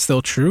leads. Is that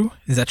still true?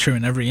 Is that true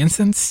in every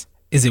instance?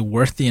 Is it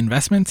worth the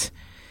investment?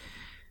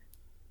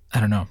 I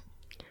don't know.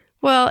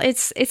 Well,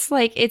 it's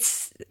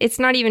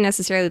not even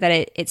necessarily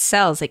that it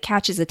sells. It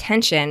catches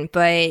attention,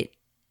 but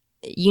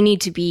you need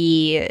to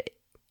be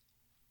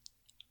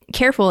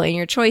careful in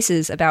your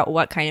choices about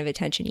what kind of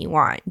attention you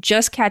want.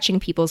 Just catching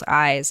people's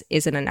eyes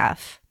isn't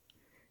enough,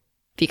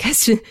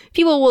 because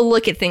people will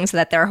look at things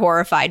that they're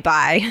horrified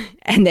by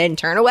and then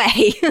turn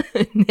away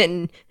and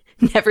then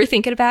never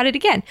thinking about it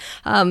again.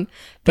 But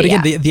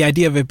again, the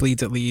idea of it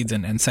bleeds, it leads,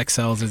 and sex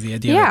sells is the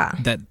idea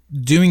that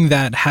doing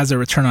that has a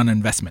return on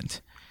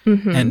investment.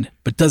 Mm-hmm.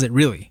 But does it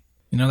really?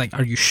 Like,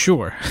 are you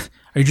sure?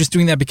 Are you just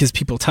doing that because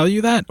people tell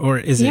you that, or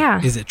is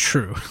it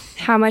true?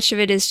 How much of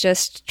it is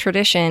just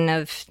tradition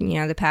of,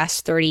 the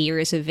past 30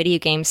 years of video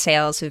game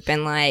sales have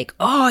been like,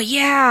 oh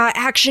yeah,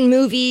 action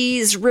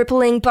movies,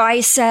 rippling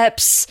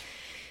biceps,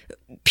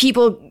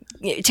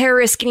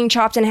 terrorists getting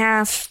chopped in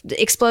half,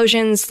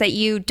 explosions that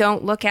you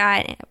don't look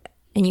at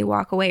and you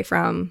walk away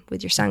from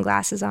with your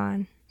sunglasses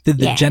on. Did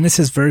the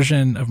Genesis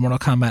version of Mortal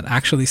Kombat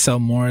actually sell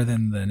more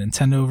than the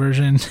Nintendo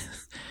version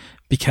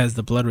because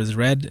the blood was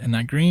red and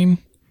not green?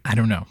 I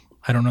don't know.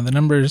 I don't know the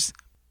numbers.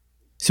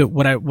 So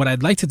what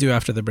I'd like to do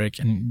after the break,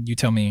 and you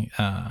tell me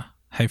how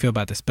you feel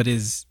about this, but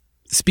is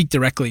speak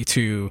directly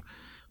to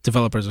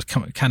developers with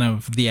kind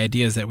of the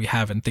ideas that we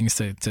have and things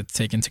to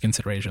take into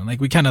consideration.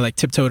 Like, we kind of like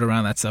tiptoed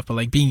around that stuff, but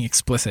like being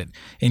explicit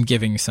in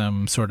giving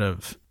some sort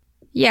of...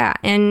 Yeah,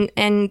 and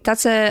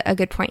that's a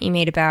good point you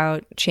made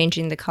about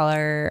changing the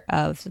color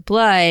of the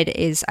blood.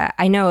 Is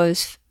I know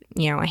of,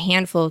 a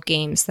handful of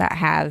games that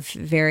have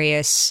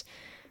various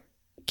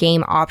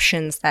game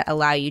options that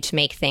allow you to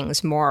make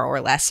things more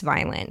or less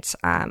violent.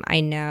 I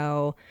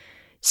know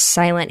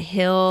Silent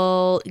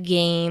Hill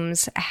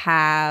games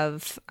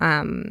have,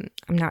 I'm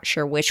not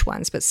sure which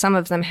ones, but some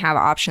of them have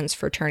options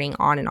for turning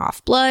on and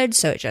off blood,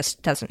 so it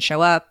just doesn't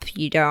show up.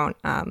 You don't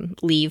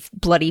leave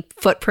bloody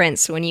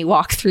footprints when you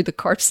walk through the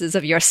corpses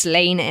of your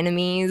slain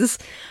enemies.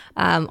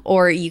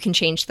 Or you can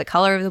change the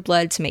color of the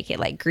blood to make it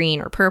like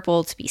green or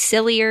purple to be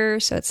sillier,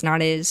 so it's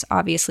not as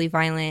obviously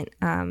violent.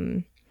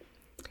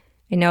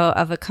 I know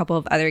of a couple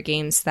of other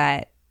games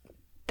that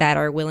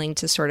are willing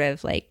to sort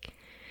of like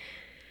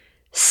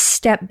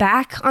step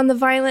back on the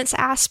violence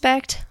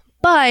aspect.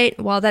 But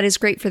while that is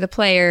great for the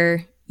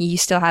player, you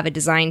still have a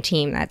design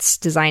team that's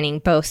designing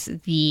both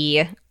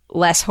the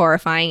less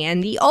horrifying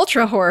and the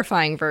ultra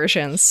horrifying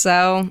versions.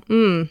 So,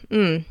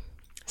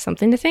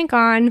 something to think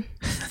on.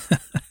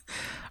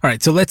 All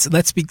right, so let's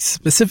speak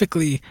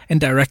specifically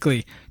and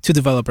directly to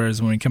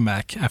developers when we come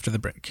back after the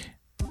break.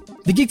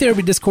 The Geek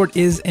Therapy Discord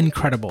is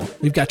incredible.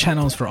 We've got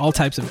channels for all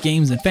types of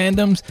games and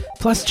fandoms,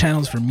 plus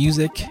channels for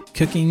music,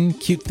 cooking,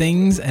 cute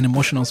things, and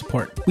emotional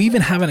support. We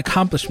even have an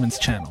accomplishments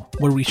channel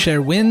where we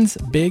share wins,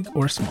 big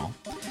or small.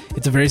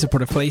 It's a very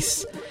supportive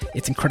place.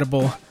 It's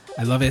incredible.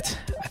 I love it.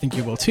 I think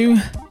you will too.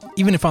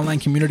 Even if online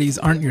communities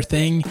aren't your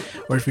thing,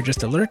 or if you're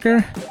just a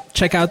lurker,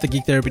 check out the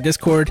Geek Therapy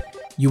Discord.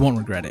 You won't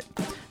regret it.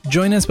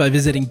 Join us by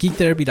visiting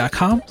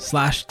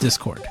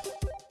geektherapy.com/discord.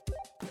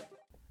 All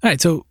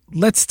right, so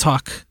let's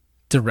talk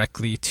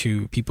directly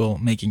to people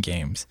making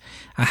games.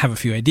 I have a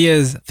few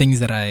ideas,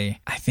 things that I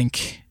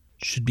think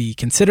should be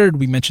considered.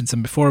 We mentioned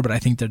some before, but I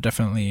think they're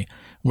definitely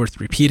worth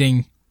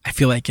repeating. I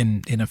feel like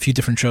in a few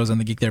different shows on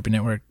the Geek Therapy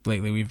Network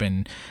lately, we've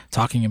been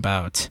talking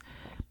about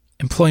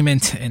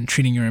employment and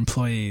treating your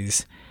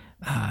employees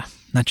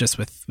not just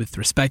with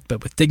respect,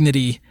 but with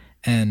dignity.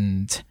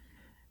 And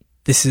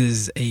this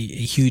is a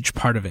huge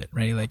part of it,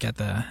 right? Like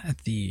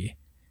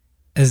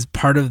as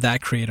part of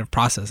that creative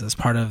process, as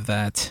part of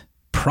that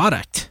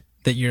product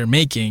that you're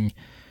making,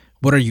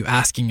 what are you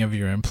asking of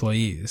your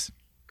employees?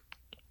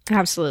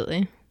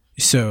 Absolutely.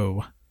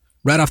 So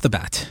right off the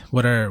bat,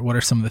 what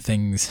are some of the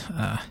things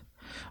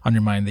on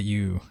your mind that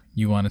you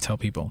want to tell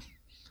people?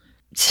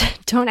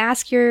 Don't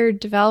ask your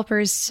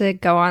developers to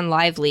go on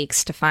live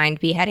leaks to find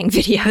beheading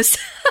videos.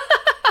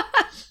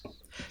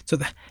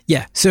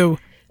 So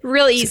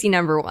really easy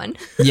number one.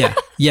 yeah.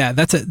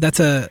 That's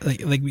a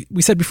like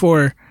we said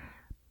before,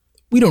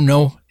 we don't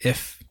know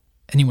if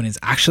anyone is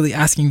actually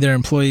asking their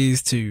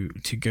employees to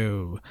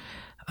go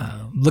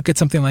look at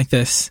something like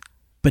this,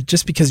 but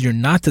just because you're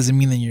not doesn't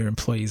mean that your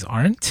employees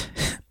aren't.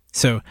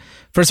 So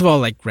first of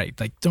all,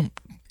 don't.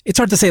 It's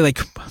hard to say.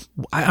 Like,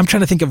 I'm trying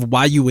to think of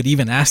why you would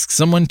even ask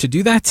someone to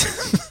do that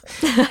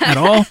at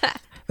all.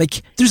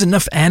 Like, there's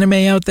enough anime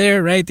out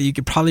there, right, that you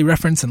could probably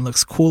reference and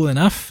looks cool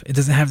enough. It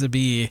doesn't have to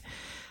be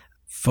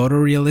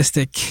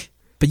photorealistic.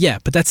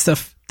 But that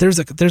stuff, there's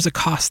a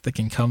cost that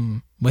can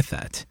come with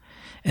that.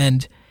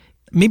 And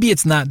maybe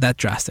it's not that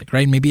drastic,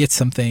 right? Maybe it's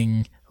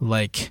something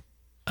like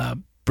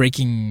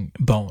breaking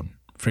bone,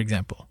 for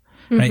example,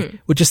 right? Mm-hmm.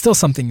 Which is still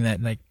something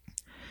that, like,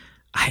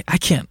 I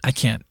can't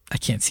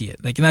see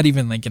it. Like, not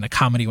even like in a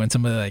comedy when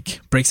somebody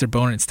like breaks their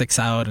bone and it sticks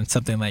out and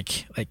something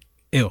like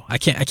ew, I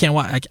can't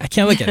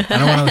look at it. I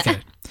don't want to look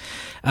at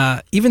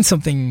it. Even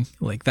something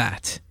like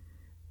that,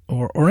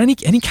 or any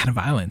kind of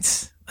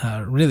violence,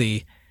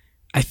 really,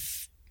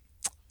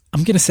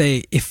 I'm gonna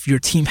say if your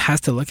team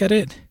has to look at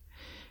it,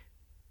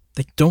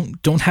 like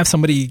don't have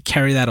somebody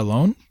carry that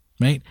alone,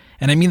 right?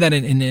 And I mean that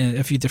in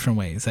a few different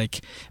ways.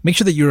 Like, make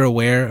sure that you're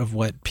aware of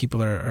what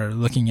people are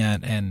looking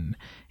at and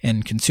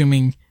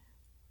consuming,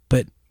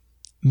 but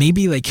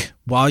maybe like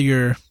while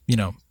you're,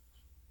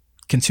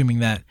 consuming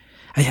that,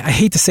 I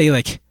hate to say,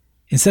 like,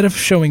 instead of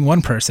showing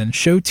one person,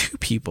 show two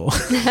people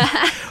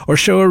or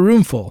show a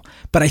room full.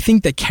 But I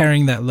think that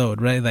carrying that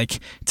load, right? Like,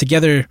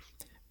 together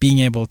being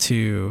able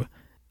to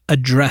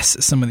address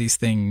some of these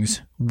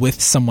things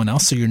with someone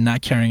else so you're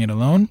not carrying it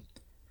alone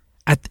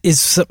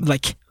is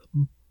like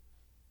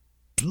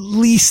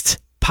least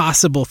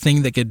possible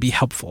thing that could be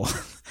helpful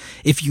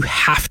if you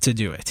have to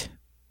do it.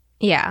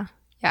 Yeah,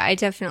 I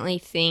definitely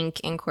think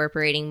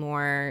incorporating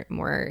more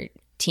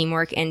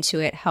teamwork into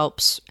it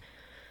helps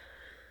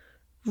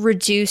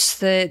reduce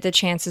the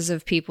chances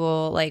of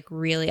people like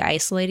really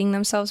isolating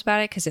themselves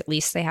about it, because at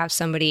least they have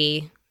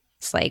somebody.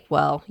 It's like,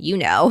 well, you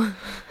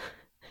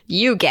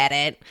get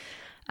it.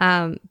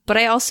 But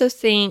I also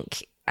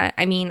think,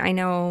 I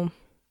know,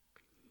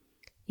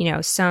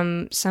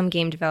 some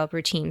game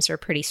developer teams are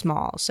pretty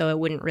small, so it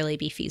wouldn't really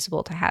be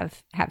feasible to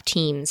have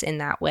teams in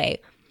that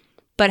way.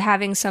 But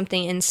having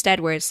something instead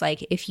where it's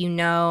like, if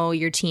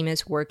your team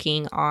is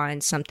working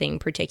on something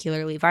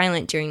particularly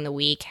violent during the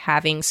week,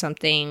 having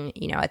something,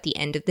 at the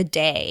end of the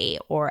day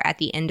or at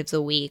the end of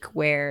the week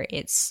where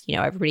it's,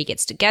 everybody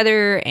gets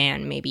together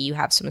and maybe you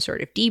have some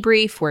sort of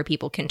debrief where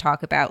people can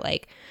talk about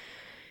like,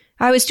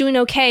 I was doing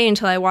okay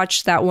until I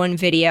watched that one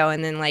video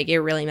and then like it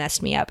really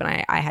messed me up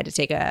and I had to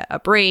take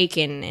a break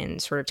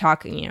and sort of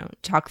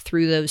talk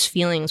through those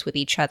feelings with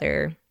each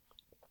other.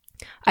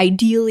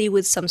 Ideally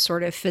with some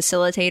sort of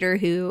facilitator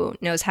who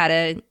knows how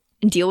to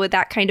deal with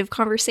that kind of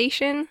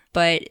conversation,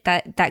 but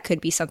that could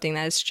be something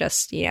that is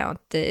just,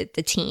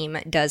 the team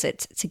does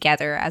it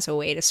together as a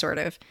way to sort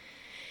of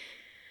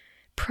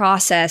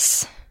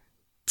process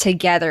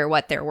together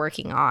what they're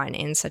working on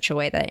in such a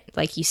way that,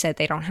 like you said,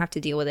 they don't have to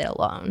deal with it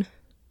alone.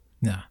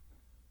 Yeah.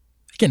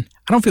 Again,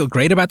 I don't feel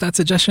great about that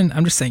suggestion.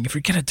 I'm just saying, if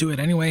you're going to do it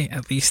anyway,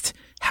 at least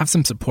have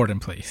some support in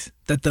place.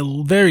 At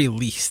the very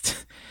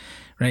least,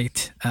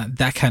 right?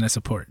 That kind of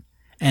support.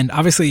 And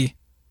obviously,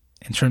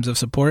 in terms of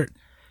support,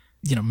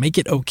 make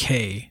it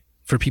okay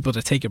for people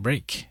to take a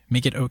break.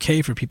 Make it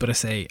okay for people to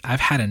say, I've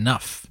had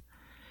enough.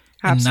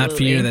 Absolutely. And not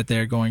fear that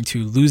they're going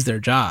to lose their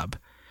job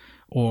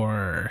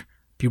or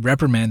be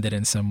reprimanded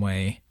in some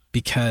way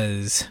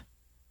because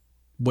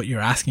what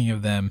you're asking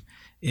of them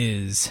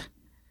is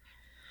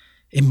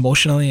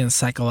emotionally and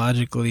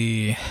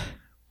psychologically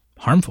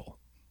harmful,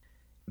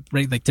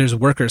 right? Like, there's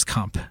workers'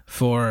 comp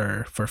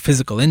for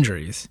physical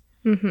injuries,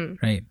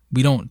 right?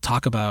 We don't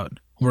talk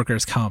about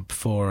workers' comp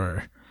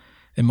for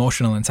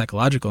emotional and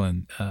psychological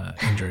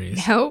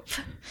injuries. Nope.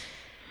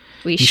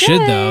 We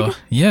should though.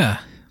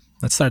 Yeah.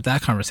 Let's start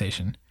that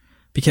conversation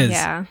because,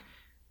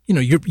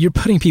 you're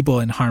putting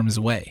people in harm's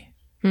way.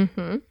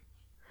 Mm-hmm.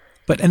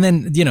 But, and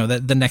then,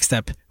 the next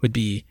step would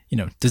be,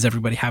 does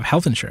everybody have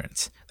health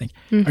insurance? Like,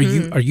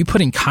 are you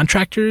putting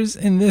contractors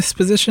in this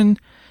position?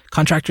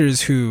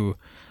 Contractors who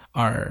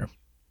are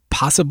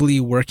possibly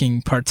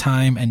working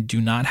part-time and do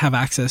not have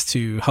access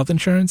to health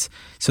insurance,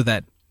 so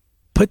that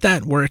put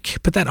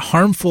that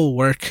harmful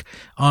work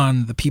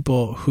on the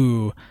people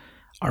who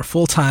are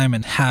full-time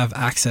and have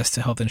access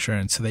to health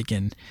insurance so they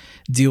can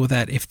deal with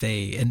that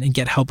and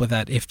get help with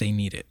that if they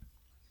need it.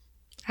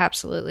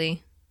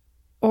 Absolutely.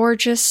 Or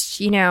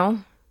just,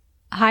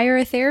 hire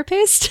a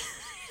therapist.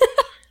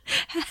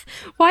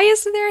 Why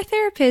isn't there a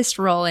therapist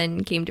role in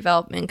game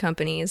development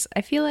companies?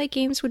 I feel like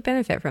games would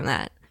benefit from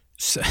that.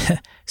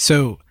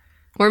 So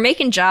we're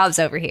making jobs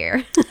over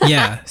here.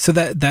 Yeah. So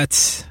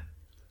that's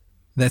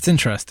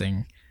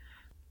interesting.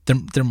 There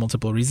are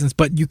multiple reasons,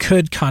 but you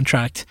could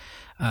contract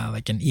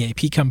like an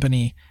EAP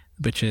company,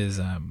 which is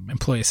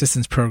employee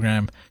assistance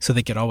program, so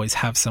they could always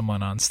have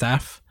someone on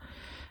staff.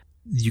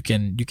 You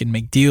can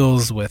make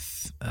deals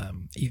with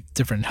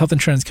different health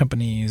insurance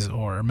companies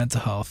or mental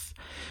health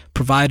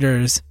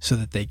providers so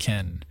that they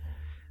can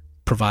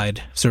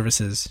provide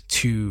services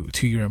to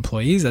your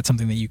employees. That's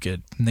something that you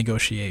could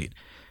negotiate,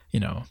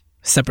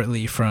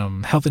 separately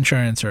from health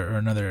insurance or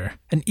another.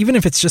 And even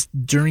if it's just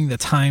during the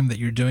time that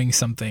you're doing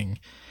something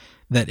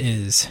that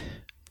is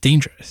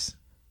dangerous.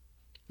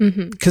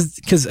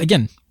 Because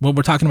again, what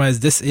we're talking about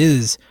is this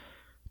is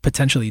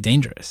potentially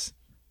dangerous.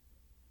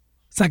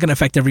 It's not going to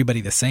affect everybody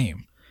the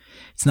same.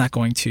 It's not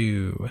going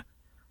to,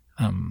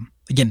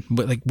 again,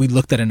 like we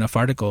looked at enough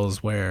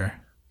articles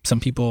where some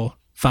people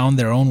found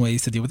their own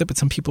ways to deal with it, but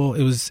some people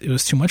it was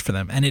too much for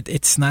them, and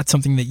it's not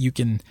something that you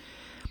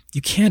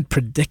can't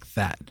predict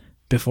that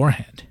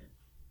beforehand.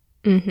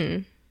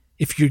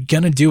 If you're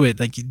gonna do it,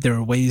 like there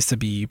are ways to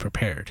be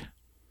prepared.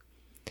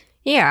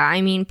 Yeah,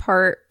 I mean,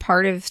 part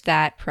of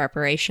that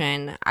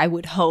preparation, I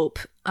would hope,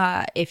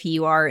 if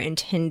you are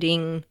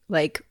intending,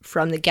 like,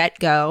 from the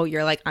get-go,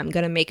 you're like, I'm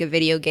going to make a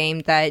video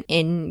game that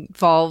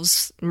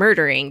involves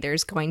murdering.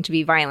 There's going to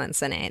be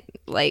violence in it.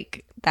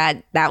 Like,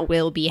 that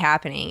will be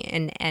happening.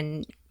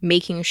 And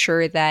making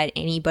sure that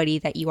anybody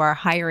that you are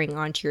hiring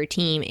onto your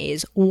team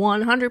is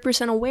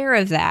 100% aware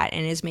of that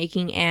and is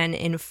making an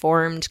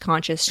informed,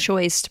 conscious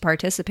choice to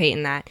participate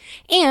in that.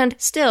 And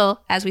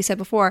still, as we said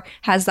before,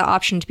 has the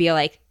option to be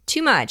like,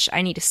 too much,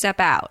 I need to step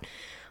out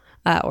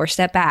or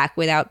step back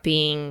without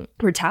being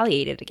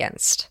retaliated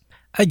against.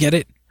 I get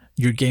it.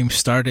 Your game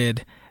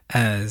started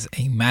as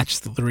a match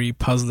 3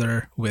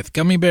 puzzler with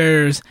gummy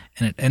bears,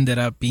 and it ended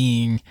up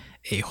being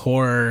a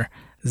horror,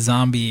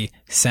 zombie,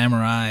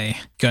 samurai,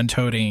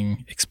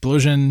 gun-toting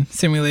explosion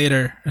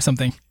simulator or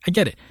something. I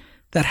get it.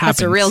 That happens.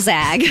 That's a real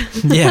zag.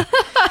 Yeah,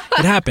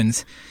 it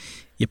happens.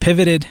 You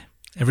pivoted.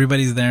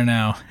 Everybody's there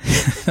now.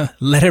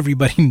 Let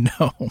everybody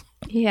know.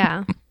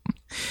 Yeah.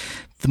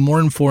 The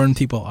more informed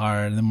people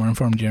are, the more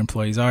informed your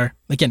employees are.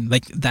 Again,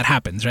 like, that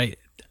happens, right?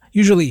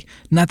 Usually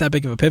not that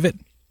big of a pivot,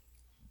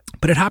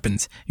 but it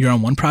happens. You're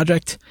on one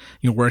project.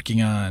 You're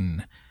working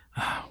on,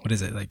 what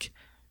is it? Like,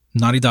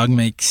 Naughty Dog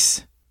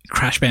makes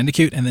Crash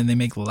Bandicoot, and then they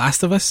make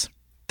Last of Us.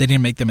 They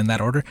didn't make them in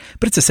that order,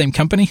 but it's the same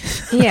company.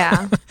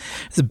 Yeah.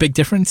 It's a big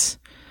difference.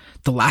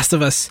 The Last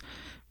of Us,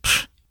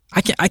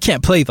 I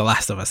can't play The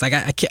Last of Us. Like,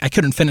 I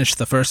couldn't finish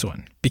the first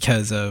one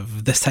because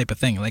of this type of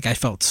thing. Like, I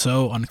felt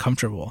so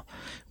uncomfortable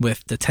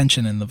with the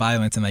tension and the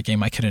violence in that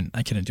game. I couldn't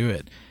do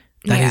it.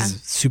 That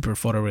is super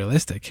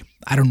photorealistic.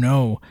 I don't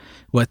know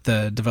what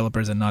the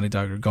developers at Naughty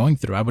Dog are going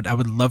through. I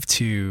would love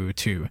to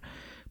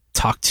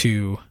talk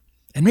to,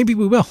 and maybe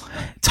we will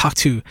talk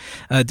to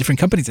different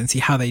companies and see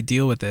how they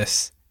deal with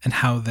this and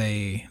how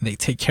they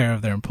take care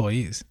of their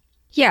employees.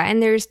 Yeah,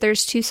 and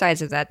there's two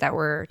sides of that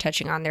we're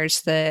touching on.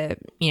 There's the,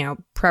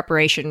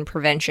 preparation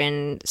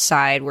prevention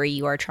side where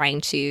you are trying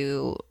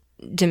to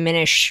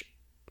diminish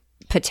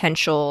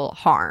potential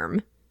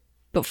harm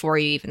before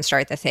you even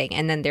start the thing.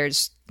 And then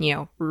there's,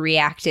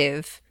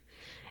 reactive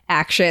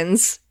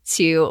actions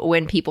to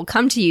when people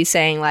come to you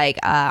saying like,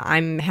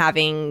 I'm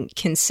having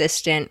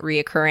consistent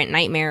reoccurrent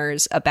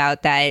nightmares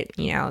about that,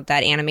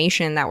 that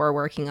animation that we're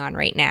working on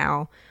right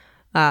now.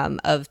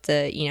 Of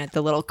the,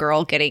 the little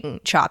girl getting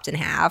chopped in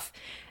half,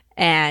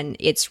 and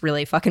it's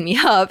really fucking me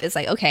up. It's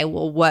like, okay,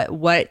 well,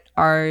 what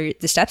are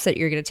the steps that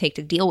you're going to take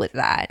to deal with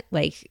that?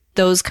 Like,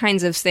 those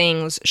kinds of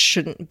things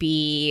shouldn't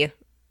be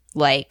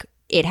like,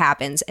 it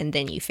happens and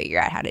then you figure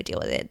out how to deal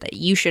with it. That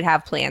you should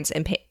have plans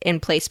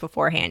in place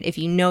beforehand. If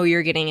you know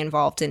you're getting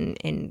involved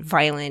in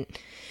violent,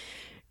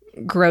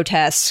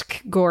 grotesque,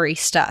 gory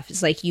stuff,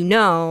 it's like,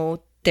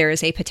 there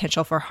is a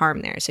potential for harm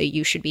there. So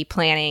you should be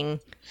planning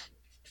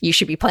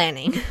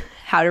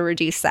how to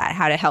reduce that,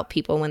 how to help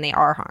people when they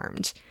are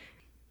harmed.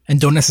 And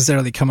don't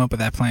necessarily come up with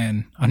that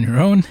plan on your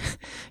own.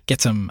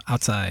 Get some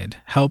outside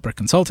help or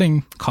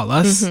consulting. Call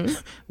us. Mm-hmm.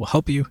 We'll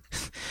help you.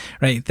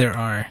 Right? There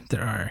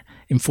are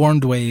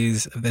informed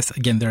ways of this.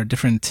 Again, there are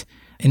different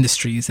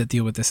industries that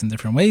deal with this in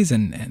different ways,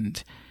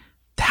 and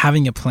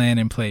having a plan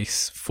in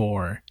place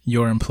for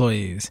your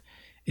employees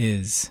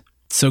is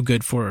so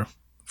good for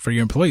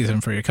your employees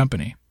and for your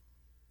company.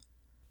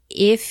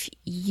 If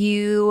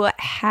you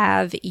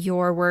have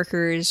your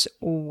workers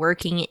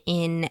working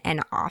in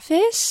an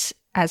office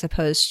as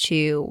opposed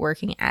to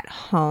working at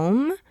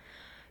home,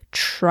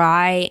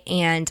 try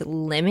and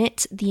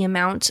limit the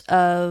amount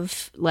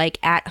of like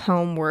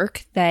at-home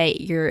work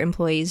that your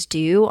employees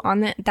do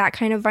on that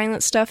kind of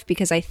violent stuff,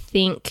 because I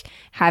think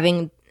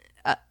having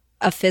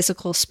a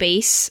physical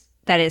space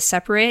that is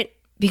separate,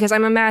 because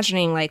I'm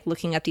imagining like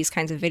looking up these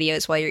kinds of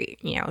videos while you're,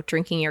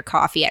 drinking your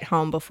coffee at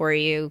home before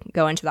you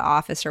go into the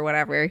office or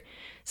whatever.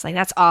 It's like,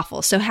 that's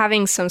awful. So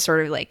having some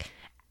sort of like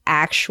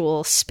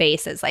actual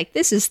space that's like,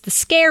 this is the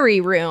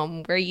scary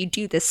room where you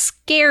do the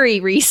scary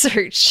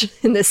research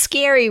and the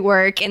scary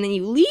work, and then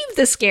you leave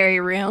the scary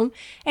room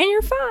and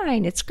you're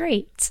fine. It's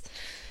great.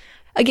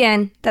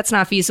 Again, that's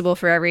not feasible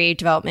for every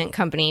development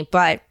company,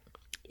 but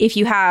if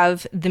you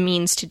have the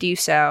means to do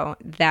so,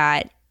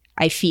 that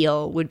I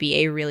feel would be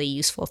a really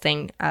useful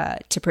thing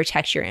to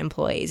protect your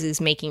employees,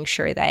 is making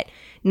sure that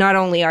not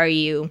only are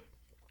you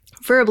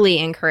verbally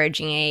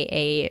encouraging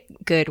a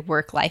good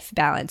work-life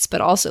balance, but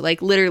also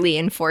like literally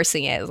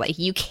enforcing it. Like,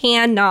 you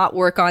cannot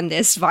work on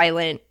this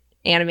violent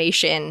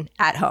animation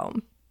at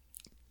home.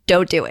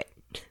 Don't do it.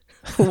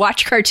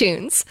 Watch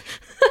cartoons.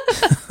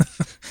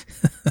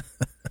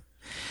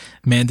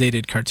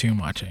 Mandated cartoon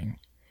watching.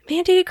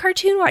 Mandated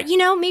cartoon watch.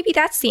 Maybe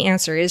that's the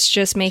answer, is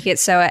just make it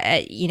so,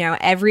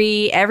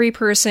 every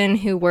person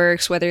who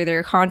works, whether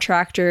they're a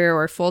contractor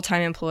or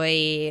full-time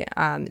employee,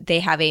 they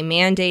have a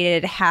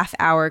mandated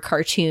half-hour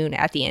cartoon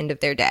at the end of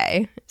their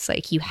day. It's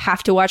like, you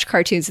have to watch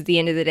cartoons at the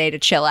end of the day to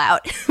chill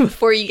out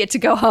before you get to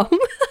go home.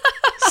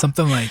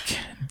 Something like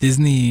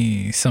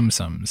Disney Tsum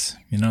Tsums,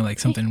 like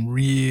something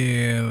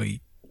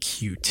really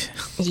cute.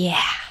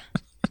 Yeah.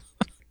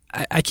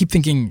 I keep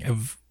thinking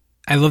of,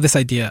 I love this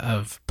idea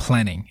of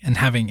planning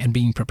and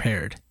being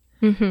prepared.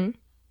 Mm-hmm.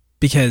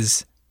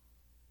 because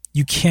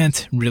you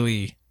can't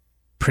really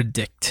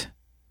predict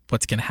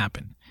what's going to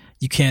happen.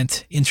 You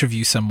can't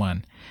interview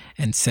someone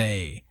and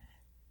say,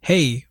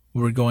 hey,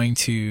 we're going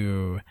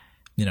to,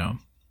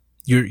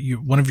 your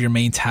one of your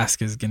main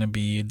tasks is going to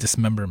be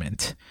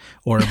dismemberment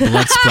or a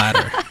blood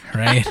splatter,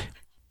 right?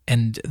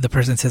 And the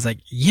person says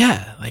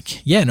yeah,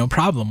 no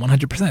problem,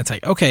 100%. It's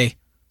like, okay,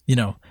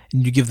 and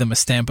you give them a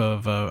stamp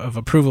of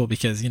approval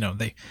because,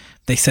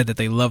 they said that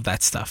they love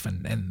that stuff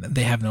and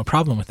they have no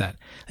problem with that.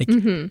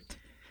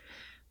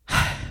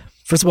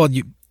 First of all,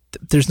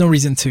 there's no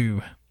reason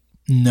to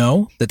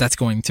know that's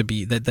going to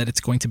be, that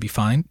it's going to be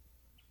fine,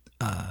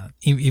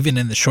 even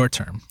in the short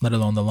term, let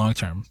alone the long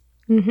term.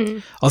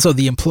 Also,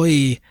 the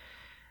employee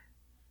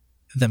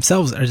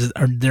themselves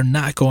they're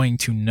not going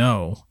to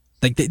know.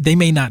 They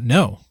may not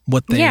know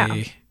what they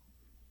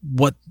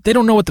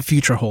don't know what the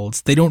future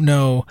holds. They don't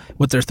know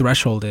what their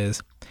threshold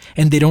is,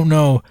 and they don't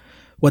know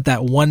what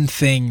that one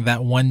thing,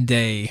 that one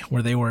day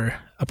where they were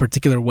a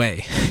particular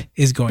way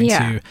is going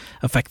to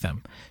affect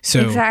them. So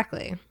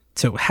exactly.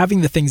 So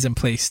having the things in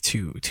place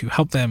to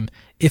help them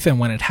if and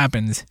when it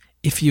happens,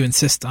 if you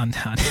insist on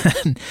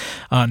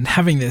on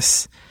having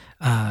this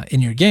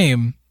in your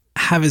game,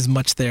 have as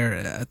much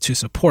there to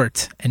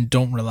support, and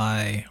don't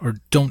rely or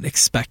don't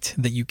expect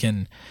that you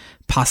can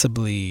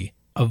possibly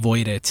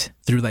avoid it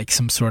through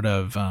some sort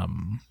of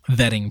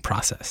vetting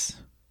process.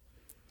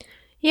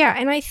 Yeah,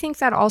 and I think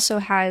that also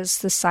has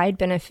the side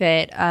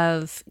benefit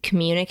of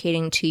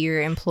communicating to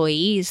your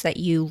employees that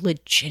you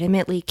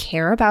legitimately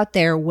care about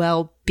their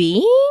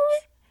well-being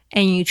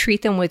and you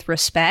treat them with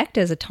respect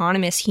as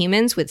autonomous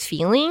humans with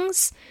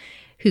feelings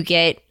who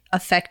get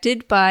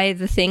affected by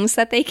the things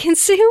that they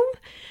consume.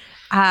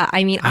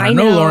 I don't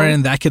know,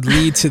 Lauren, that could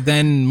lead to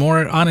then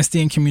more honesty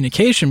and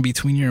communication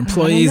between your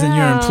employees and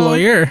your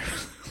employer.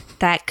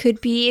 That could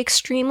be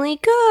extremely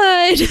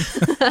good.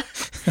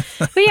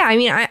 But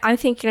yeah, I'm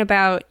thinking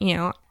about,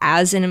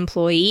 as an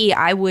employee,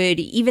 I would,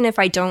 even if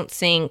I don't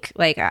think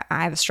I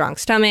have a strong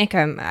stomach,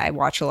 I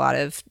watch a lot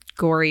of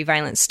gory,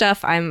 violent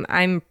stuff. I'm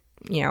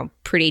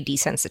pretty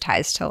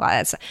desensitized to a lot of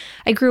that stuff.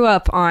 I grew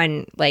up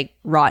on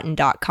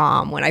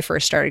rotten.com when I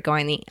first started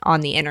going on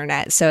the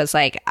internet. So it's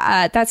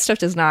that stuff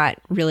does not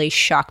really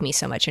shock me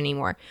so much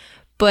anymore.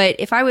 But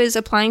if I was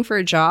applying for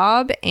a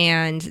job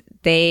and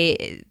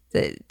the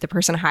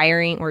person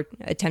hiring or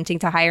attempting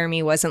to hire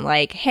me wasn't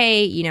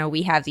hey,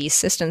 we have these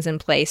systems in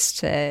place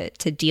to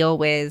deal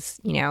with,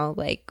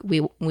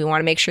 we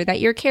want to make sure that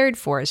you're cared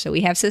for. So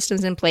we have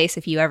systems in place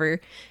if you ever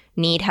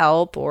need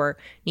help or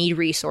need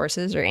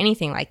resources or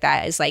anything like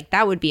that, is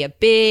that would be a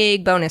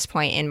big bonus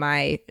point in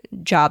my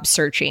job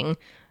searching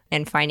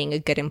and finding a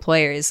good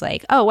employer is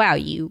oh, wow,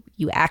 you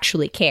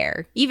actually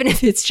care. Even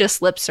if it's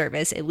just lip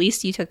service, at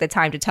least you took the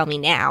time to tell me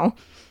now.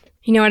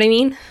 You know what I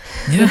mean?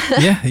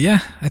 Yeah.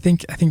 I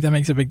think that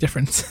makes a big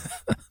difference.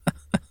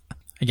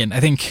 Again,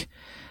 I think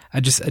I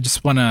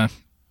just want to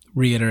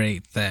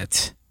reiterate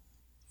that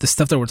the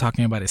stuff that we're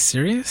talking about is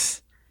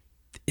serious.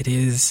 It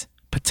is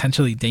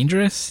potentially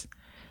dangerous.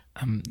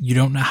 You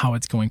don't know how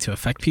it's going to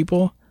affect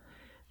people.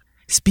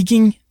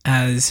 Speaking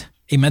as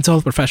a mental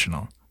health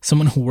professional,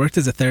 someone who worked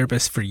as a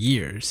therapist for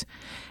years,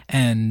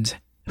 and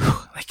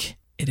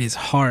it is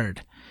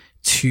hard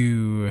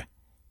to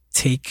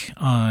take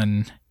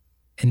on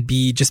and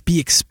be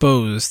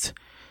exposed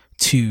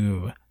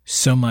to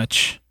so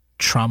much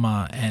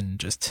trauma and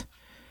just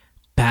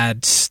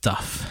bad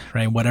stuff,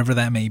 right? Whatever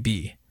that may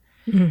be.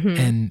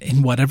 And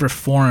in whatever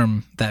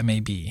form that may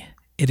be,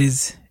 it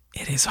is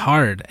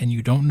hard, and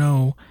you don't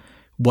know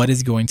what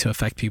is going to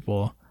affect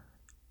people.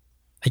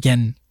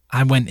 Again,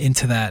 I went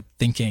into that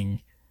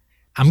thinking,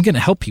 I'm going to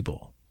help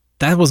people.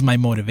 That was my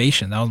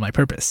motivation. That was my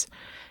purpose.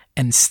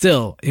 And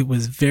still, it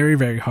was very,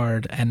 very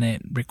hard, and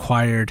it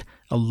required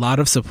a lot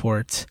of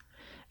support.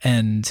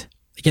 And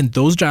again,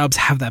 those jobs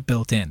have that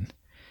built in,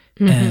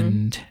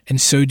 and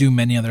so do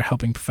many other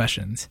helping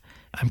professions.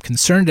 I'm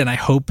concerned, and I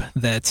hope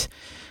that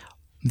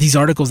these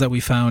articles that we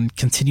found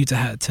continue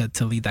to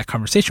lead that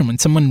conversation. When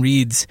someone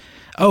reads,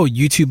 oh,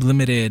 YouTube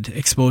limited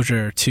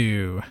exposure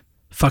to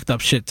fucked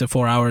up shit to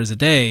 4 hours a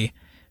day,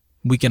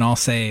 we can all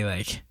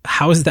say,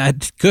 how is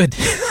that good?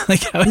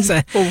 How is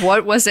that? Well,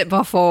 what was it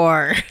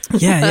before?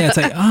 Yeah. It's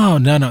oh,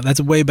 no, that's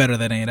way better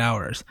than 8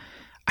 hours.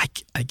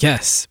 I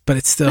guess, but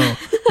it's still...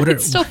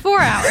 It's still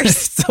 4 hours. It's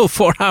still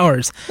 4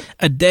 hours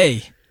a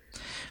day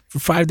for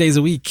 5 days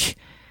a week.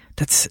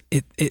 That's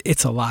it.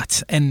 It's a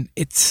lot, and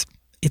it's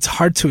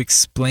hard to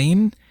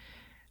explain.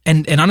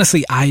 And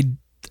honestly, I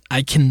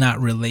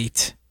cannot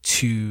relate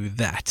to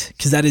that,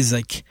 because that is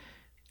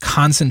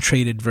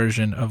concentrated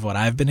version of what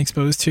I've been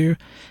exposed to,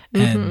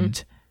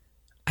 and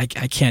I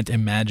can't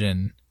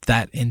imagine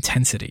that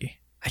intensity.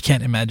 I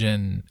can't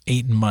imagine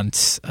 8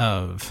 months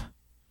of...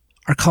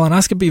 Are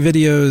colonoscopy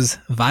videos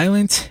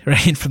violent,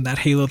 right? From that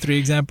Halo 3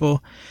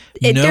 example?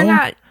 They're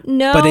not,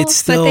 but it's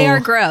still... But they are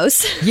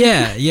gross.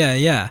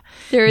 Yeah.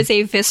 There is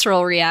a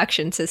visceral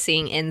reaction to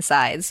seeing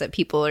insides that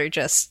people are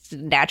just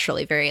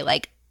naturally very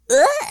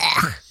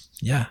ugh.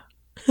 Yeah.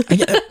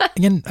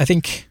 Again, I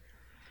think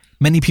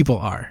many people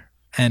are.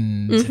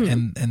 And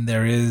and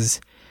there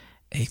is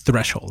a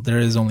threshold. There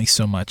is only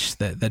so much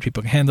that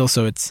people can handle.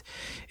 So it's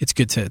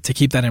good to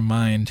keep that in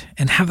mind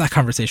and have that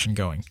conversation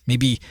going.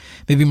 Maybe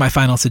my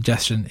final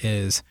suggestion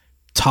is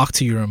talk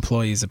to your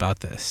employees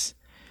about this.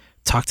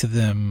 Talk to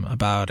them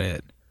about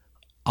it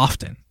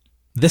often.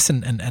 This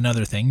and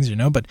other things,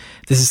 but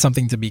this is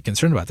something to be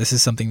concerned about. This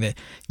is something that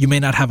you may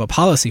not have a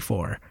policy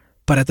for,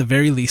 but at the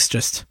very least,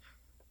 just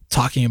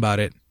talking about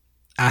it,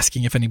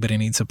 asking if anybody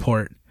needs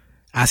support,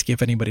 asking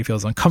if anybody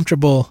feels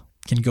uncomfortable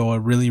can go a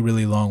really,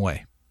 really long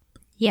way.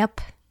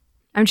 Yep.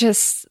 I'm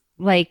just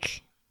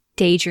like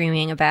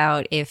daydreaming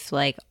about if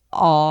like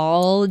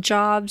all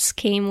jobs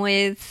came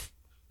with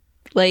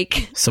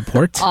like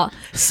support,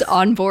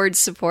 onboard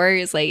support.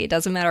 Is like, it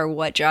doesn't matter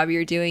what job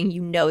you're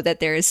doing, that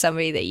there is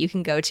somebody that you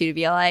can go to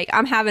be like,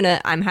 I'm having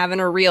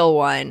a real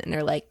one, and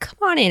they're like, come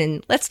on in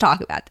and let's talk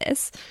about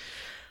this.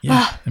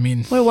 Yeah, I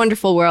mean, what a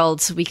wonderful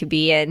world we could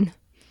be in.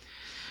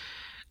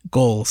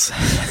 Goals.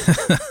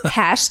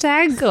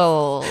 Hashtag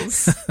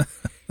goals.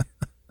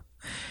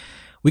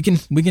 We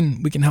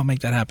can help make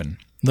that happen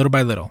little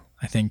by little.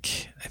 I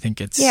think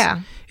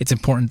it's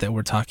important that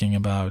we're talking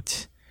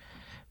about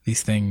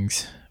these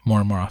things more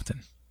and more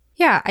often.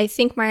 Yeah, I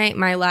think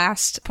my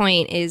last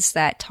point is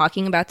that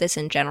talking about this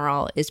in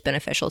general is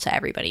beneficial to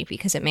everybody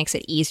because it makes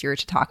it easier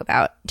to talk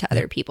about to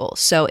other people.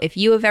 So if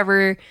you have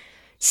ever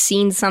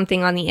seen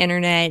something on the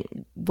internet,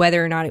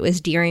 whether or not it was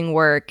during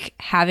work,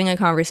 having a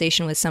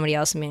conversation with somebody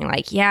else and being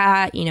like,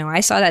 yeah, I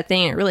saw that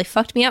thing and it really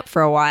fucked me up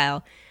for a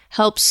while,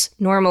 helps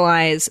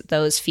normalize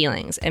those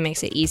feelings. It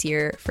makes it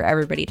easier for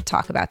everybody to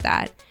talk about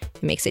that.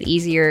 It makes it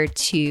easier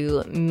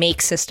to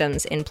make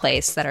systems in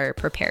place that are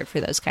prepared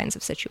for those kinds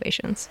of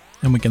situations.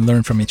 And we can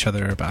learn from each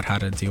other about how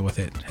to deal with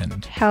it.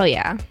 And hell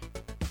yeah.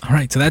 All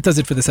right, so that does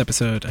it for this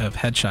episode of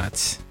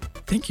Headshots.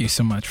 Thank you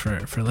so much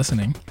for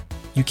listening.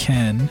 You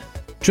can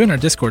join our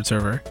Discord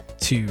server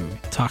to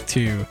talk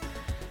to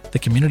the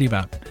community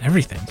about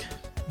everything.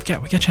 We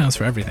got channels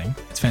for everything.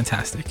 It's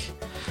fantastic.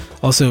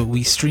 Also,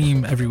 we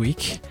stream every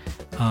week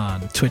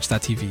on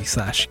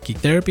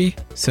twitch.tv/geektherapy.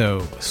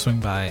 So swing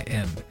by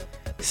and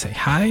say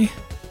hi,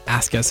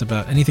 ask us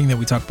about anything that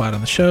we talk about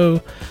on the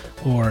show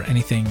or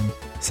anything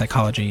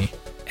psychology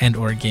and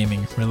or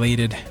gaming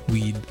related.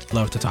 We'd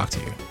love to talk to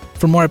you.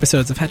 For more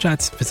episodes of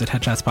Headshots, visit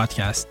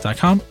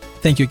headshotspodcast.com.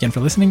 Thank you again for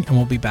listening, and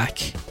we'll be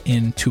back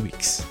in 2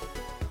 weeks.